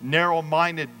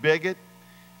 narrow-minded bigot,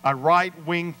 a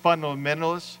right-wing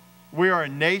fundamentalist. We are a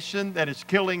nation that is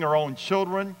killing our own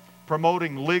children,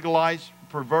 promoting legalized,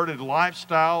 perverted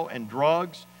lifestyle and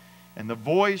drugs, and the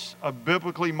voice of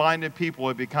biblically minded people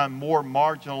have become more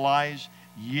marginalized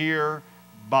year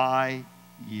by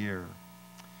year.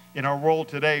 In our world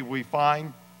today, we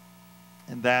find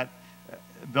that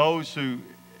those who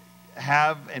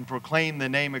have and proclaim the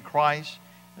name of Christ,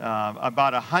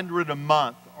 about 100 a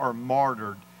month are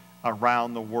martyred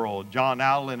around the world. John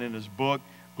Allen, in his book,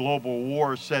 Global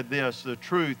War, said this: the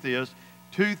truth is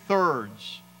 2/3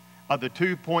 of the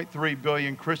 2.3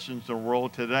 billion Christians in the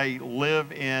world today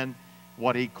live in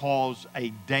what he calls a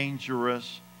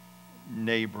dangerous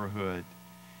neighborhood.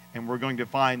 And we're going to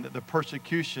find that the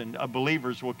persecution of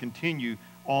believers will continue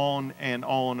on and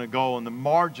go, and the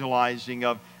marginalizing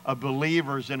of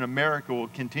believers in America will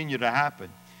continue to happen.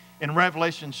 In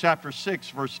Revelation chapter 6,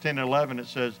 verse 10 and 11, it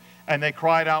says, "And they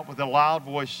cried out with a loud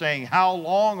voice, saying, How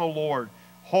long, O Lord,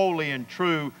 holy and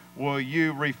true, will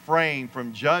you refrain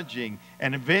from judging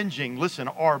and avenging, listen,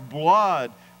 our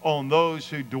blood on those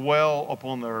who dwell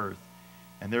upon the earth?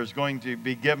 And there's going to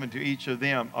be given to each of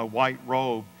them a white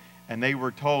robe. And they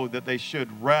were told that they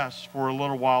should rest for a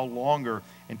little while longer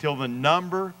until the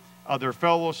number of their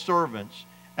fellow servants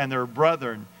and their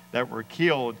brethren that were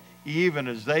killed, even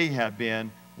as they had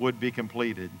been, would be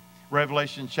completed."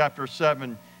 Revelation chapter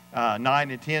 7,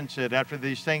 9 and 10 said, "After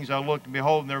these things I looked, and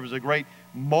behold, and there was a great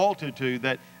multitude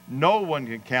that no one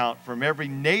could count, from every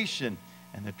nation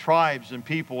and the tribes and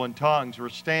people and tongues, were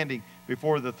standing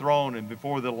before the throne and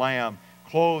before the Lamb,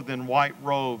 clothed in white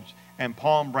robes, and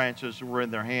palm branches were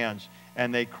in their hands.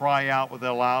 And they cry out with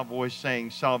a loud voice,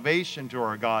 saying, Salvation to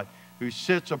our God, who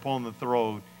sits upon the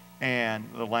throne and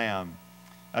the Lamb."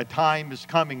 A time is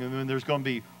coming when there's going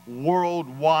to be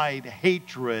worldwide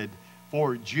hatred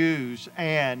for Jews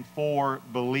and for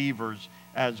believers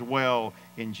as well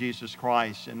in Jesus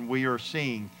Christ. And we are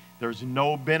seeing there's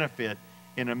no benefit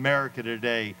in America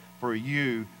today for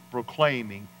you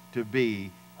proclaiming to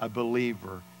be a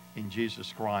believer in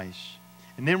Jesus Christ.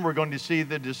 And then we're going to see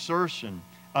the desertion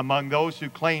among those who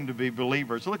claim to be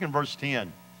believers. Look in verse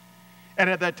 10. "And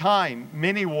at that time,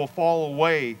 many will fall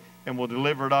away and will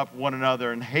deliver up one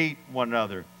another and hate one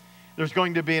another." There's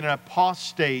going to be an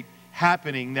apostate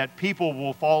happening, that people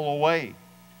will fall away.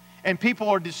 And people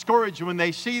are discouraged when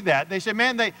they see that. They say,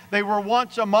 man, they were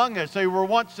once among us. They were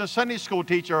once a Sunday school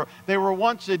teacher. They were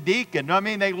once a deacon. I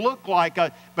mean, they look like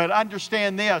us. But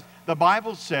understand this. The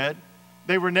Bible said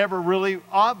they were never really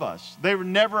of us. They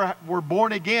were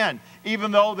born again.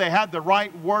 Even though they had the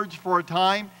right words for a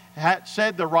time, had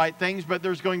said the right things, but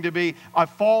there's going to be a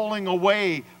falling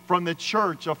away from the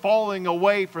church, a falling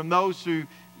away from those who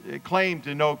claim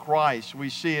to know Christ. We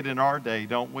see it in our day,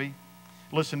 don't we?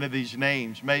 Listen to these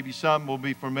names. Maybe some will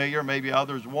be familiar, maybe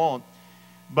others won't.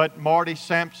 But Marty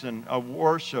Sampson, a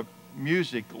worship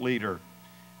music leader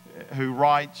who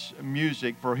writes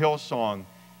music for Hillsong,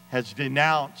 has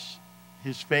denounced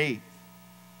his faith.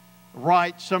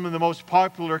 Writes some of the most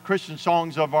popular Christian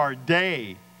songs of our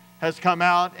day, has come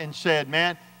out and said,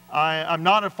 man, I'm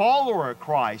not a follower of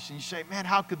Christ. And you say, man,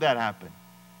 how could that happen?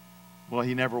 Well,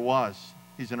 he never was.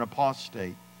 He's an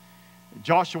apostate.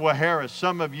 Joshua Harris,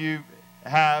 some of you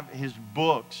have his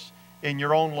books in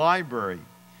your own library.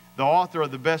 The author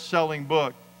of the best-selling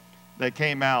book that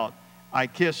came out, I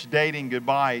Kissed Dating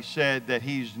Goodbye, said that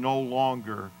he's no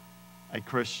longer a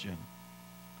Christian.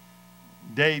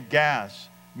 Dave Gass,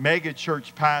 mega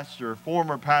church pastor,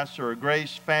 former pastor of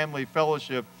Grace Family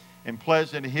Fellowship in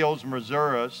Pleasant Hills,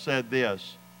 Missouri, said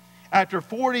this: after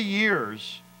 40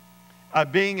 years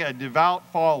of being a devout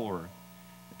follower,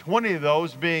 20 of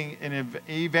those being an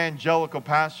evangelical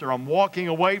pastor, I'm walking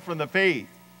away from the faith.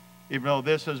 Even though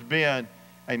this has been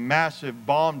a massive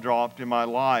bomb dropped in my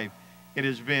life, it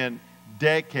has been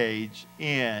decades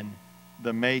in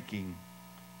the making.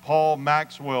 Paul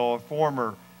Maxwell, a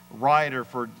former writer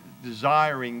for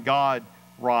Desiring God,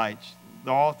 writes,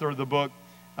 the author of the book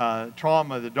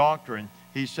Trauma, the Doctrine,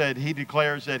 he said he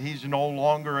declares that he's no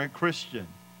longer a Christian.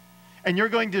 And you're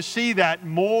going to see that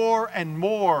more and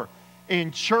more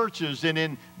in churches and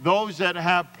in those that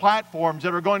have platforms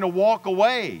that are going to walk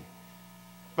away.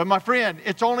 But my friend,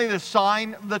 it's only the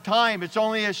sign of the time. It's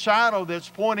only a shadow that's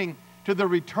pointing to the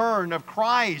return of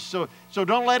Christ. So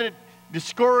don't let it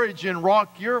discourage and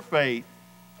rock your faith.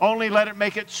 Only let it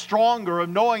make it stronger of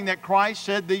knowing that Christ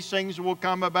said these things will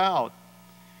come about.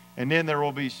 And then there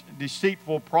will be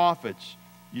deceitful prophets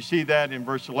You see that in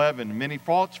verse 11. Many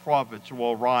false prophets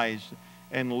will rise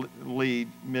and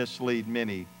mislead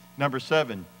many. Number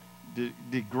 7,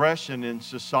 digression in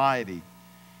society.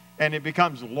 And it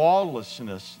becomes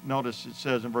lawlessness. Notice it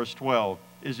says in verse 12,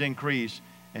 is increased.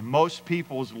 And most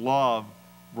people's love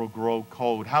will grow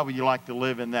cold. How would you like to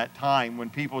live in that time when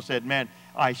people said, man,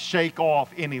 I shake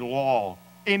off any law,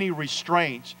 any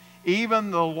restraints,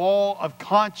 even the law of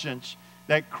conscience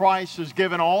that Christ has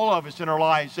given all of us in our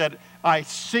lives, that I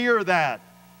sear that.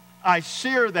 I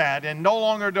sear that, and no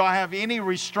longer do I have any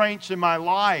restraints in my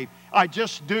life. I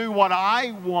just do what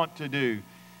I want to do.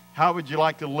 How would you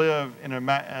like to live in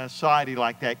a society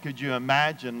like that? Could you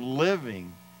imagine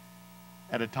living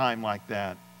at a time like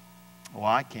that? Well,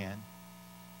 I can.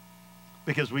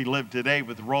 Because we live today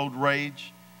with road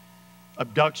rage,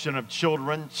 abduction of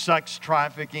children, sex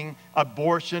trafficking,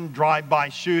 abortion, drive-by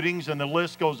shootings, and the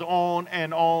list goes on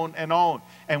and on and on.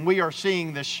 And we are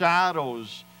seeing the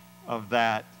shadows of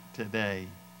that today.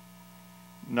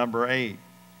 Number 8,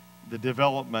 the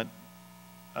development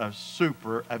of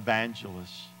super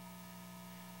evangelists.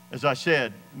 As I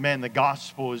said, man, the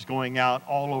gospel is going out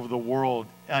all over the world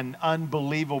in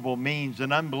unbelievable means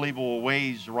and unbelievable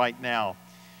ways right now.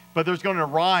 But there's going to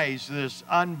rise this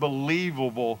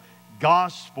unbelievable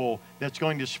gospel that's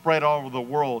going to spread all over the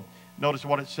world. Notice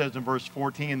what it says in verse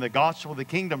 14. The gospel of the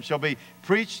kingdom shall be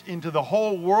preached into the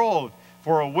whole world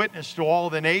for a witness to all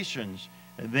the nations.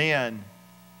 And then,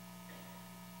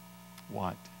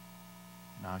 what?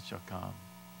 Now it shall come.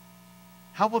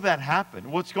 How will that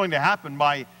happen? What's going to happen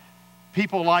by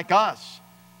people like us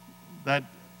that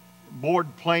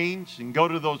board planes and go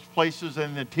to those places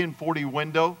in the 1040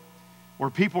 window where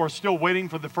people are still waiting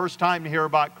for the first time to hear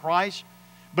about Christ?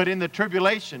 But in the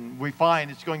tribulation, we find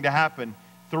it's going to happen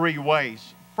 3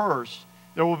 ways. First,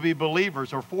 there will be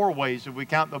believers, or 4 ways if we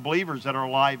count the believers that are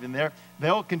alive in there.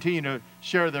 They'll continue to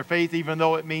share their faith even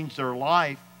though it means their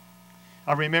life.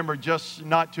 I remember just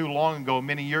not too long ago,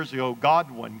 many years ago,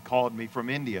 Godwin called me from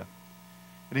India.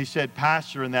 And he said,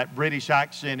 Pastor, in that British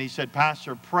accent, he said,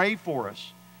 Pastor, pray for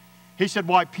us. He said,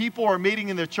 why people are meeting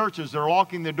in their churches, they're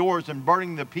locking the doors and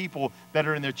burning the people that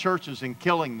are in their churches and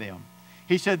killing them.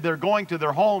 He said they're going to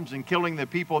their homes and killing the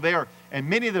people there. And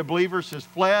many of the believers has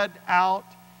fled out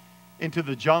into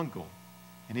the jungle.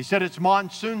 And he said it's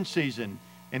monsoon season.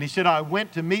 And he said, I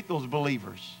went to meet those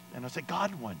believers. And I said,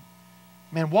 Godwin,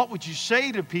 man, what would you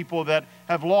say to people that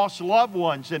have lost loved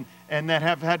ones and that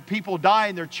have had people die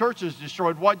and their churches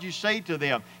destroyed? What'd you say to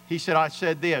them? He said, I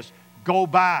said this, go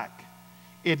back.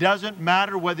 It doesn't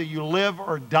matter whether you live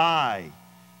or die.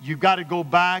 You've got to go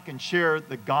back and share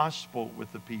the gospel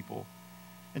with the people.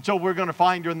 And so we're going to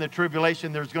find during the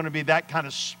tribulation there's going to be that kind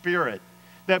of spirit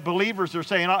that believers are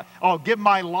saying, I'll give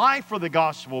my life for the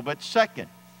gospel. But second,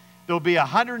 there'll be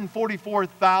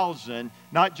 144,000,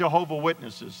 not Jehovah's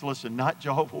Witnesses. Listen, not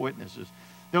Jehovah's Witnesses.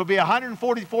 There'll be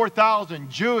 144,000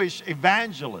 Jewish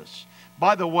evangelists.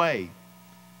 By the way,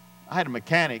 I had a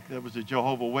mechanic that was a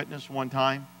Jehovah's Witness one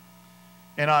time.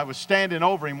 And I was standing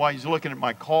over him while he's looking at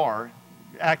my car,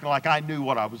 acting like I knew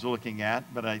what I was looking at,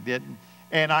 but I didn't.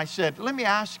 And I said, let me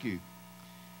ask you,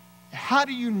 how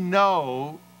do you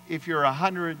know if you're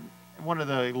one of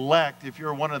the elect, if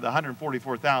you're one of the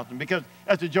 144,000? Because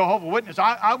as a Jehovah's Witness,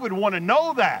 I would want to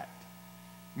know that.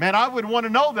 Man, I would want to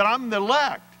know that I'm the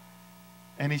elect.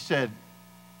 And he said,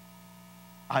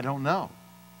 I don't know.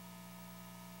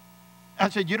 I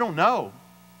said, you don't know?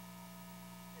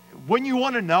 Wouldn't you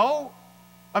want to know?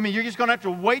 I mean, you're just going to have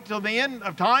to wait till the end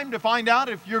of time to find out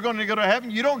if you're going to go to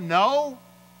heaven? You don't know?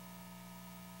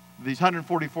 These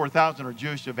 144,000 are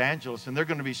Jewish evangelists, and they're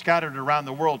going to be scattered around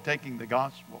the world taking the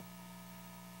gospel.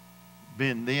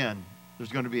 Then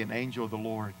there's going to be an angel of the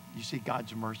Lord. You see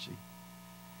God's mercy.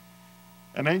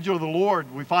 An angel of the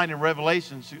Lord, we find in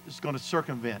Revelation, is going to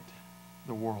circumvent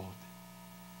the world.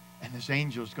 And this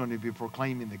angel is going to be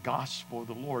proclaiming the gospel of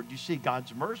the Lord. You see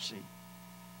God's mercy.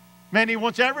 Man, he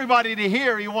wants everybody to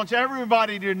hear. He wants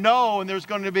everybody to know. And there's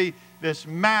going to be this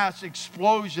mass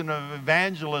explosion of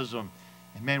evangelism.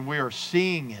 And man, we are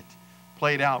seeing it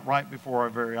played out right before our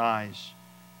very eyes.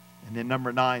 And then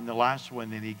number 9, the last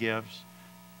one that he gives,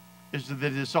 is the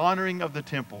dishonoring of the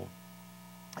temple.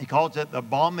 He calls it the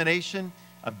abomination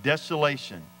of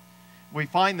desolation. We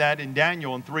find that in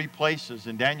Daniel in 3 places.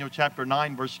 In Daniel chapter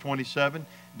 9, verse 27,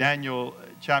 Daniel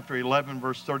chapter 11,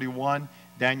 verse 31,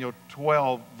 Daniel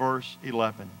 12, verse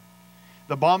 11.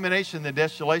 The abomination, the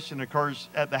desolation occurs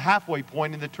at the halfway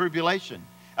point in the tribulation,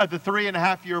 at the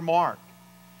 3.5-year mark.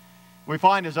 We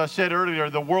find, as I said earlier,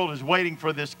 the world is waiting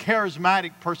for this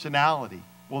charismatic personality.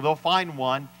 Well, they'll find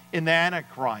one in the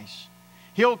Antichrist.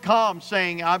 He'll come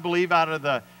saying, I believe out of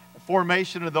the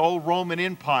formation of the old Roman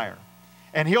Empire.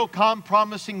 And he'll come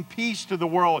promising peace to the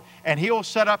world. And he'll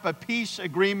set up a peace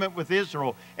agreement with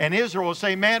Israel. And Israel will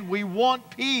say, man, we want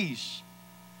peace.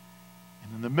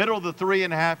 And in the middle of the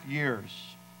 3.5 years,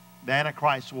 the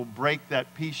Antichrist will break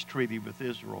that peace treaty with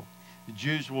Israel. The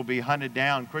Jews will be hunted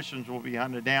down. Christians will be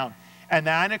hunted down. And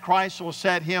the Antichrist will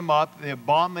set him up, the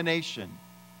abomination,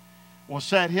 will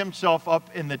set himself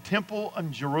up in the temple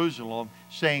in Jerusalem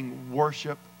saying,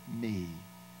 worship me.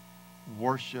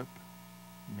 Worship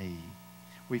me.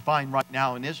 We find right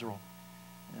now in Israel,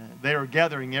 they are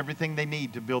gathering everything they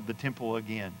need to build the temple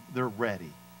again. They're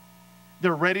ready.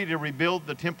 They're ready to rebuild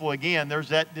the temple again. There's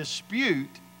that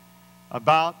dispute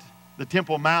about the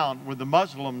Temple Mount where the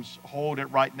Muslims hold it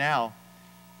right now.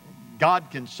 God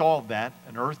can solve that,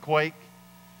 an earthquake,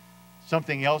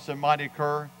 something else that might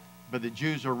occur, but the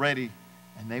Jews are ready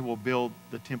and they will build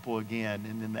the temple again,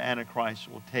 and then the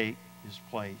Antichrist will take his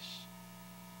place.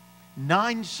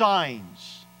 9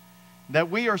 signs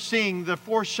that we are seeing, the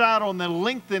foreshadow and the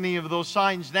lengthening of those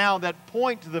signs now that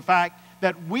point to the fact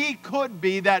that we could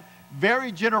be that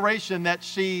very generation that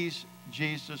sees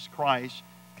Jesus Christ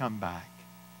come back.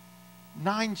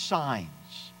 9 signs.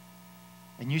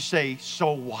 And you say,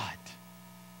 so what?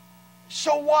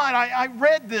 So what? I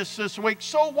read this week.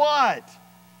 So what?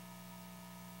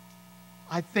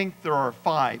 I think there are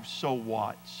 5 so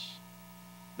whats.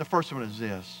 The first one is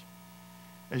this.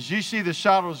 As you see the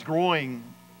shadows growing,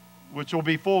 which will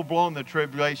be full-blown the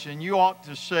tribulation, you ought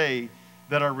to say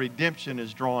that our redemption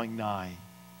is drawing nigh.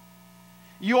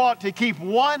 You ought to keep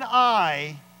one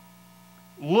eye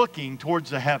looking towards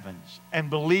the heavens and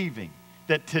believing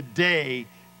that today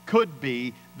could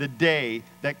be the day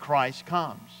that Christ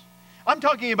comes. I'm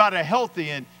talking about a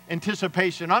healthy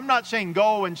anticipation. I'm not saying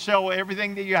go and sell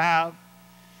everything that you have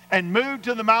and move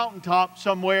to the mountaintop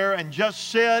somewhere and just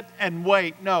sit and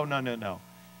wait. No, no, no, no.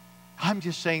 I'm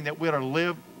just saying that we ought to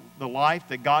live the life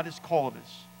that God has called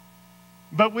us.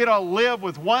 But we ought to live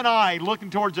with one eye looking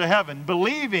towards the heaven,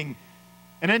 believing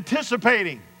and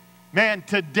anticipating, man,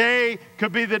 today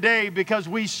could be the day, because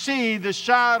we see the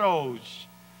shadows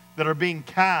that are being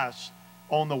cast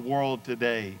on the world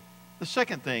today. The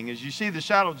second thing is, you see the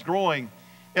shadows growing,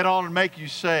 it ought to make you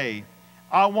say,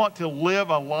 I want to live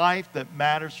a life that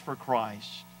matters for Christ.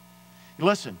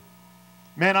 Listen,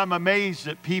 man, I'm amazed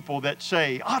at people that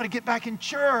say, I ought to get back in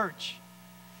church.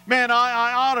 Man,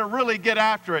 I ought to really get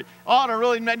after it. I ought to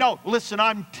really, no, listen,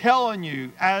 I'm telling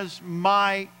you, as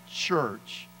my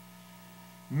church,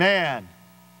 man,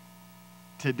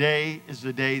 today is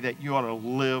the day that you ought to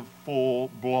live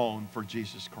full-blown for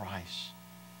Jesus Christ.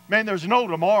 Man, there's no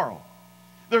tomorrow.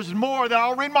 There's more that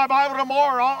I'll read my Bible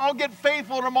tomorrow. I'll get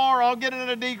faithful tomorrow. I'll get in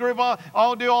a D group.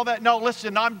 I'll do all that. No,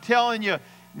 listen, I'm telling you,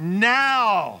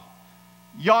 now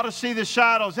you ought to see the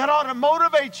shadows. That ought to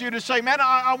motivate you to say, man,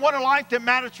 I want a life that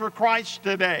matters for Christ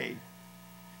today.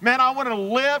 Man, I want to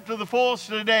live to the fullest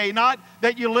today. Not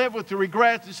that you live with the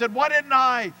regrets and said, why didn't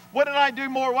I? What did I do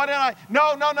more? Why didn't I?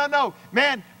 No, no, no, no.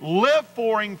 Man, live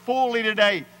for Him fully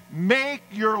today. Make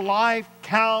your life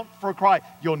count for Christ.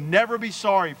 You'll never be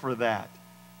sorry for that.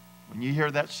 When you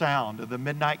hear that sound of the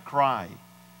midnight cry,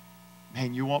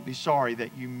 man, you won't be sorry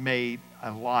that you made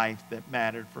a life that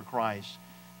mattered for Christ.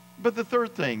 But the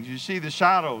third thing, you see the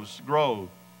shadows grow.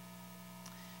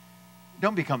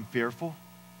 Don't become fearful.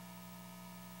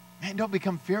 Man, don't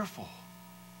become fearful.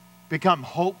 Become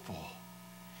hopeful.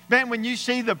 Man, when you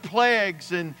see the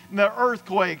plagues and the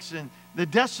earthquakes and the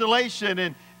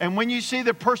desolation and when you see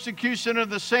the persecution of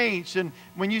the saints and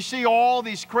when you see all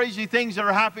these crazy things that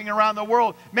are happening around the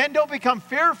world, man, don't become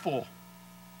fearful.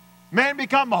 Man,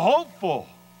 become hopeful.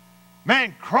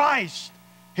 Man, Christ,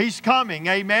 He's coming.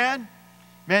 Amen?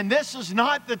 Man, this is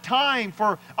not the time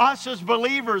for us as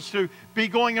believers to be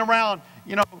going around,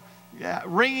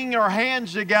 wringing our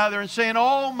hands together and saying,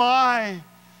 oh my,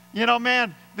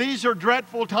 man, these are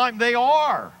dreadful times. They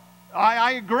are.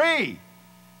 I agree.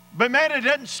 But man, it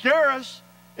doesn't scare us.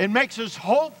 It makes us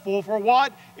hopeful for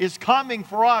what is coming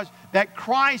for us, that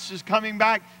Christ is coming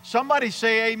back. Somebody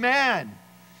say amen.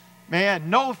 Man,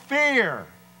 no fear.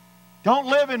 Don't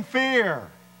live in fear.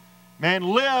 Man,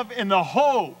 live in the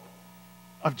hope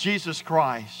of Jesus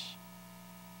Christ.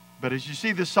 But as you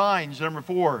see the signs, number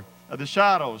 4, of the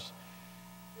shadows,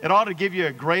 it ought to give you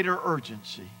a greater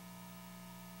urgency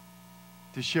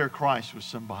to share Christ with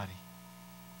somebody.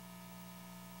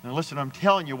 Now listen, I'm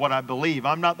telling you what I believe.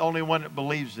 I'm not the only one that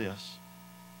believes this.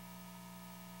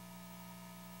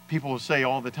 People will say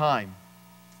all the time,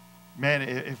 man,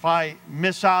 if I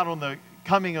miss out on the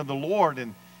coming of the Lord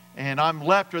and I'm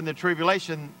left in the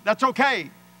tribulation, that's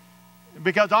okay,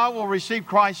 because I will receive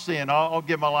Christ then. I'll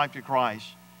give my life to Christ.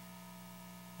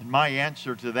 And my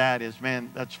answer to that is, man,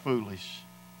 that's foolish.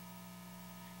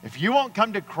 If you won't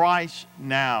come to Christ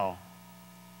now,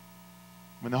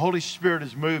 when the Holy Spirit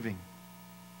is moving,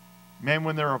 man,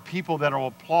 when there are people that will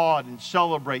applaud and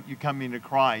celebrate you coming to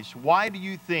Christ, why do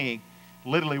you think,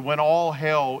 literally, when all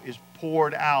hell is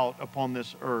poured out upon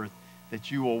this earth, that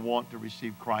you will want to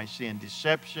receive Christ in?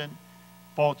 Deception,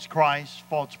 false Christ,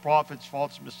 false prophets,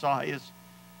 false messiahs.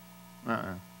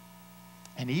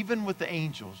 And even with the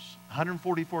angels,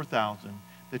 144,000,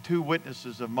 the two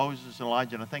witnesses of Moses and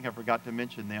Elijah, and I think I forgot to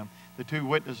mention them, the two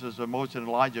witnesses of Moses and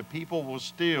Elijah, people will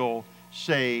still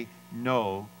say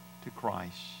no to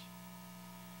Christ.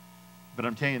 But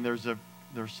I'm telling you,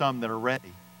 there's some that are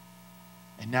ready.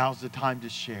 And now's the time to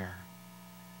share.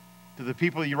 To the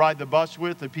people you ride the bus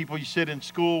with, the people you sit in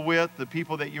school with, the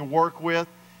people that you work with,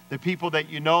 the people that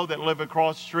you know that live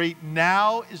across the street,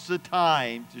 now is the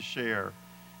time to share.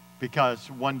 Because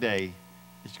one day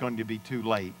it's going to be too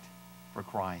late for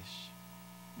Christ.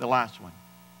 The last one.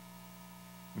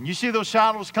 When you see those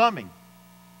shadows coming,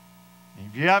 and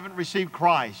if you haven't received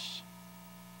Christ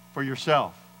for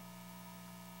yourself,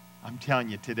 I'm telling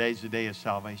you, today's the day of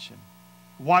salvation.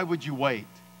 Why would you wait?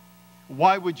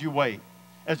 Why would you wait?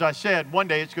 As I said, one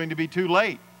day it's going to be too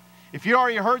late. If you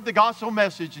already heard the gospel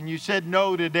message and you said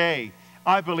no today,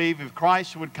 I believe if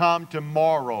Christ would come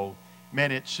tomorrow,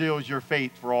 man, it seals your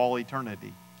fate for all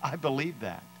eternity. I believe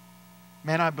that.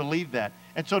 Man, I believe that.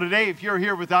 And so today, if you're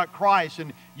here without Christ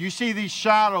and you see these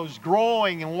shadows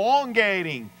growing and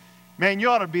elongating, man, you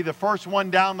ought to be the first one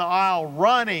down the aisle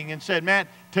running and said, man,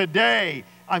 today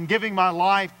I'm giving my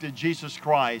life to Jesus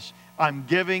Christ. I'm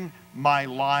giving my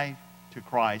life to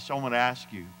Christ. I want to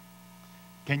ask you,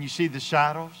 can you see the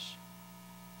shadows?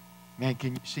 Man,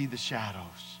 can you see the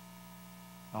shadows?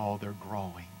 Oh, they're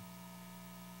growing.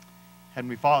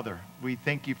 Heavenly Father, we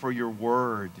thank you for your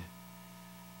word.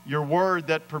 Your word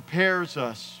that prepares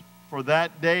us for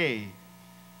that day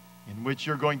in which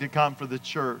you're going to come for the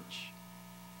church.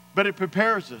 But it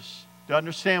prepares us to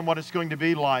understand what it's going to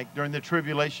be like during the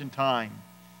tribulation time.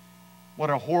 What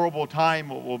a horrible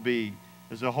time it will be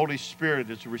as the Holy Spirit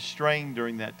is restrained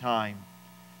during that time.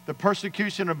 The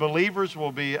persecution of believers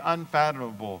will be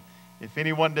unfathomable if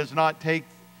anyone does not take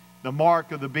the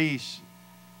mark of the beast.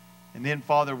 And then,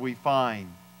 Father, we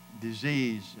find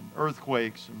disease and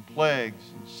earthquakes and plagues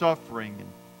and suffering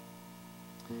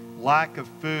and lack of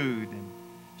food and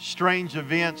strange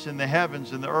events in the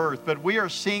heavens and the earth. But we are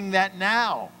seeing that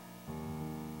now.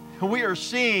 We are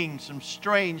seeing some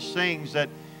strange things that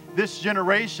this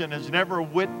generation has never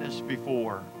witnessed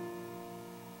before.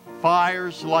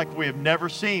 Fires like we have never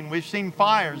seen. We've seen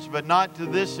fires, but not to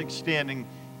this extent in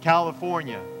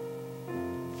California.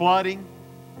 Flooding,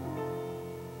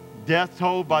 death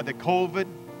toll by the COVID,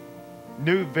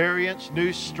 new variants,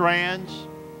 new strands,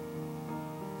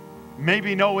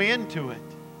 maybe no end to it.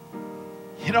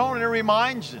 It only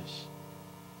reminds us,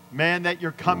 man, that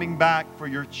you're coming back for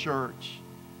your church.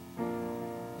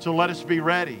 So let us be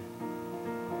ready.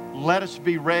 Let us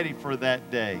be ready for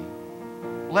that day.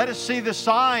 Let us see the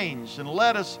signs and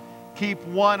let us keep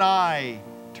one eye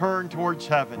turned towards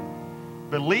heaven,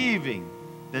 believing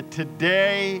that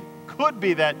today could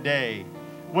be that day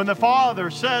when the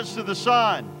Father says to the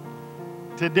Son,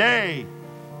 today,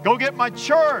 go get my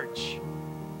church.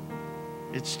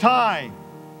 It's time.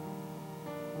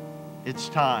 It's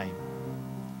time.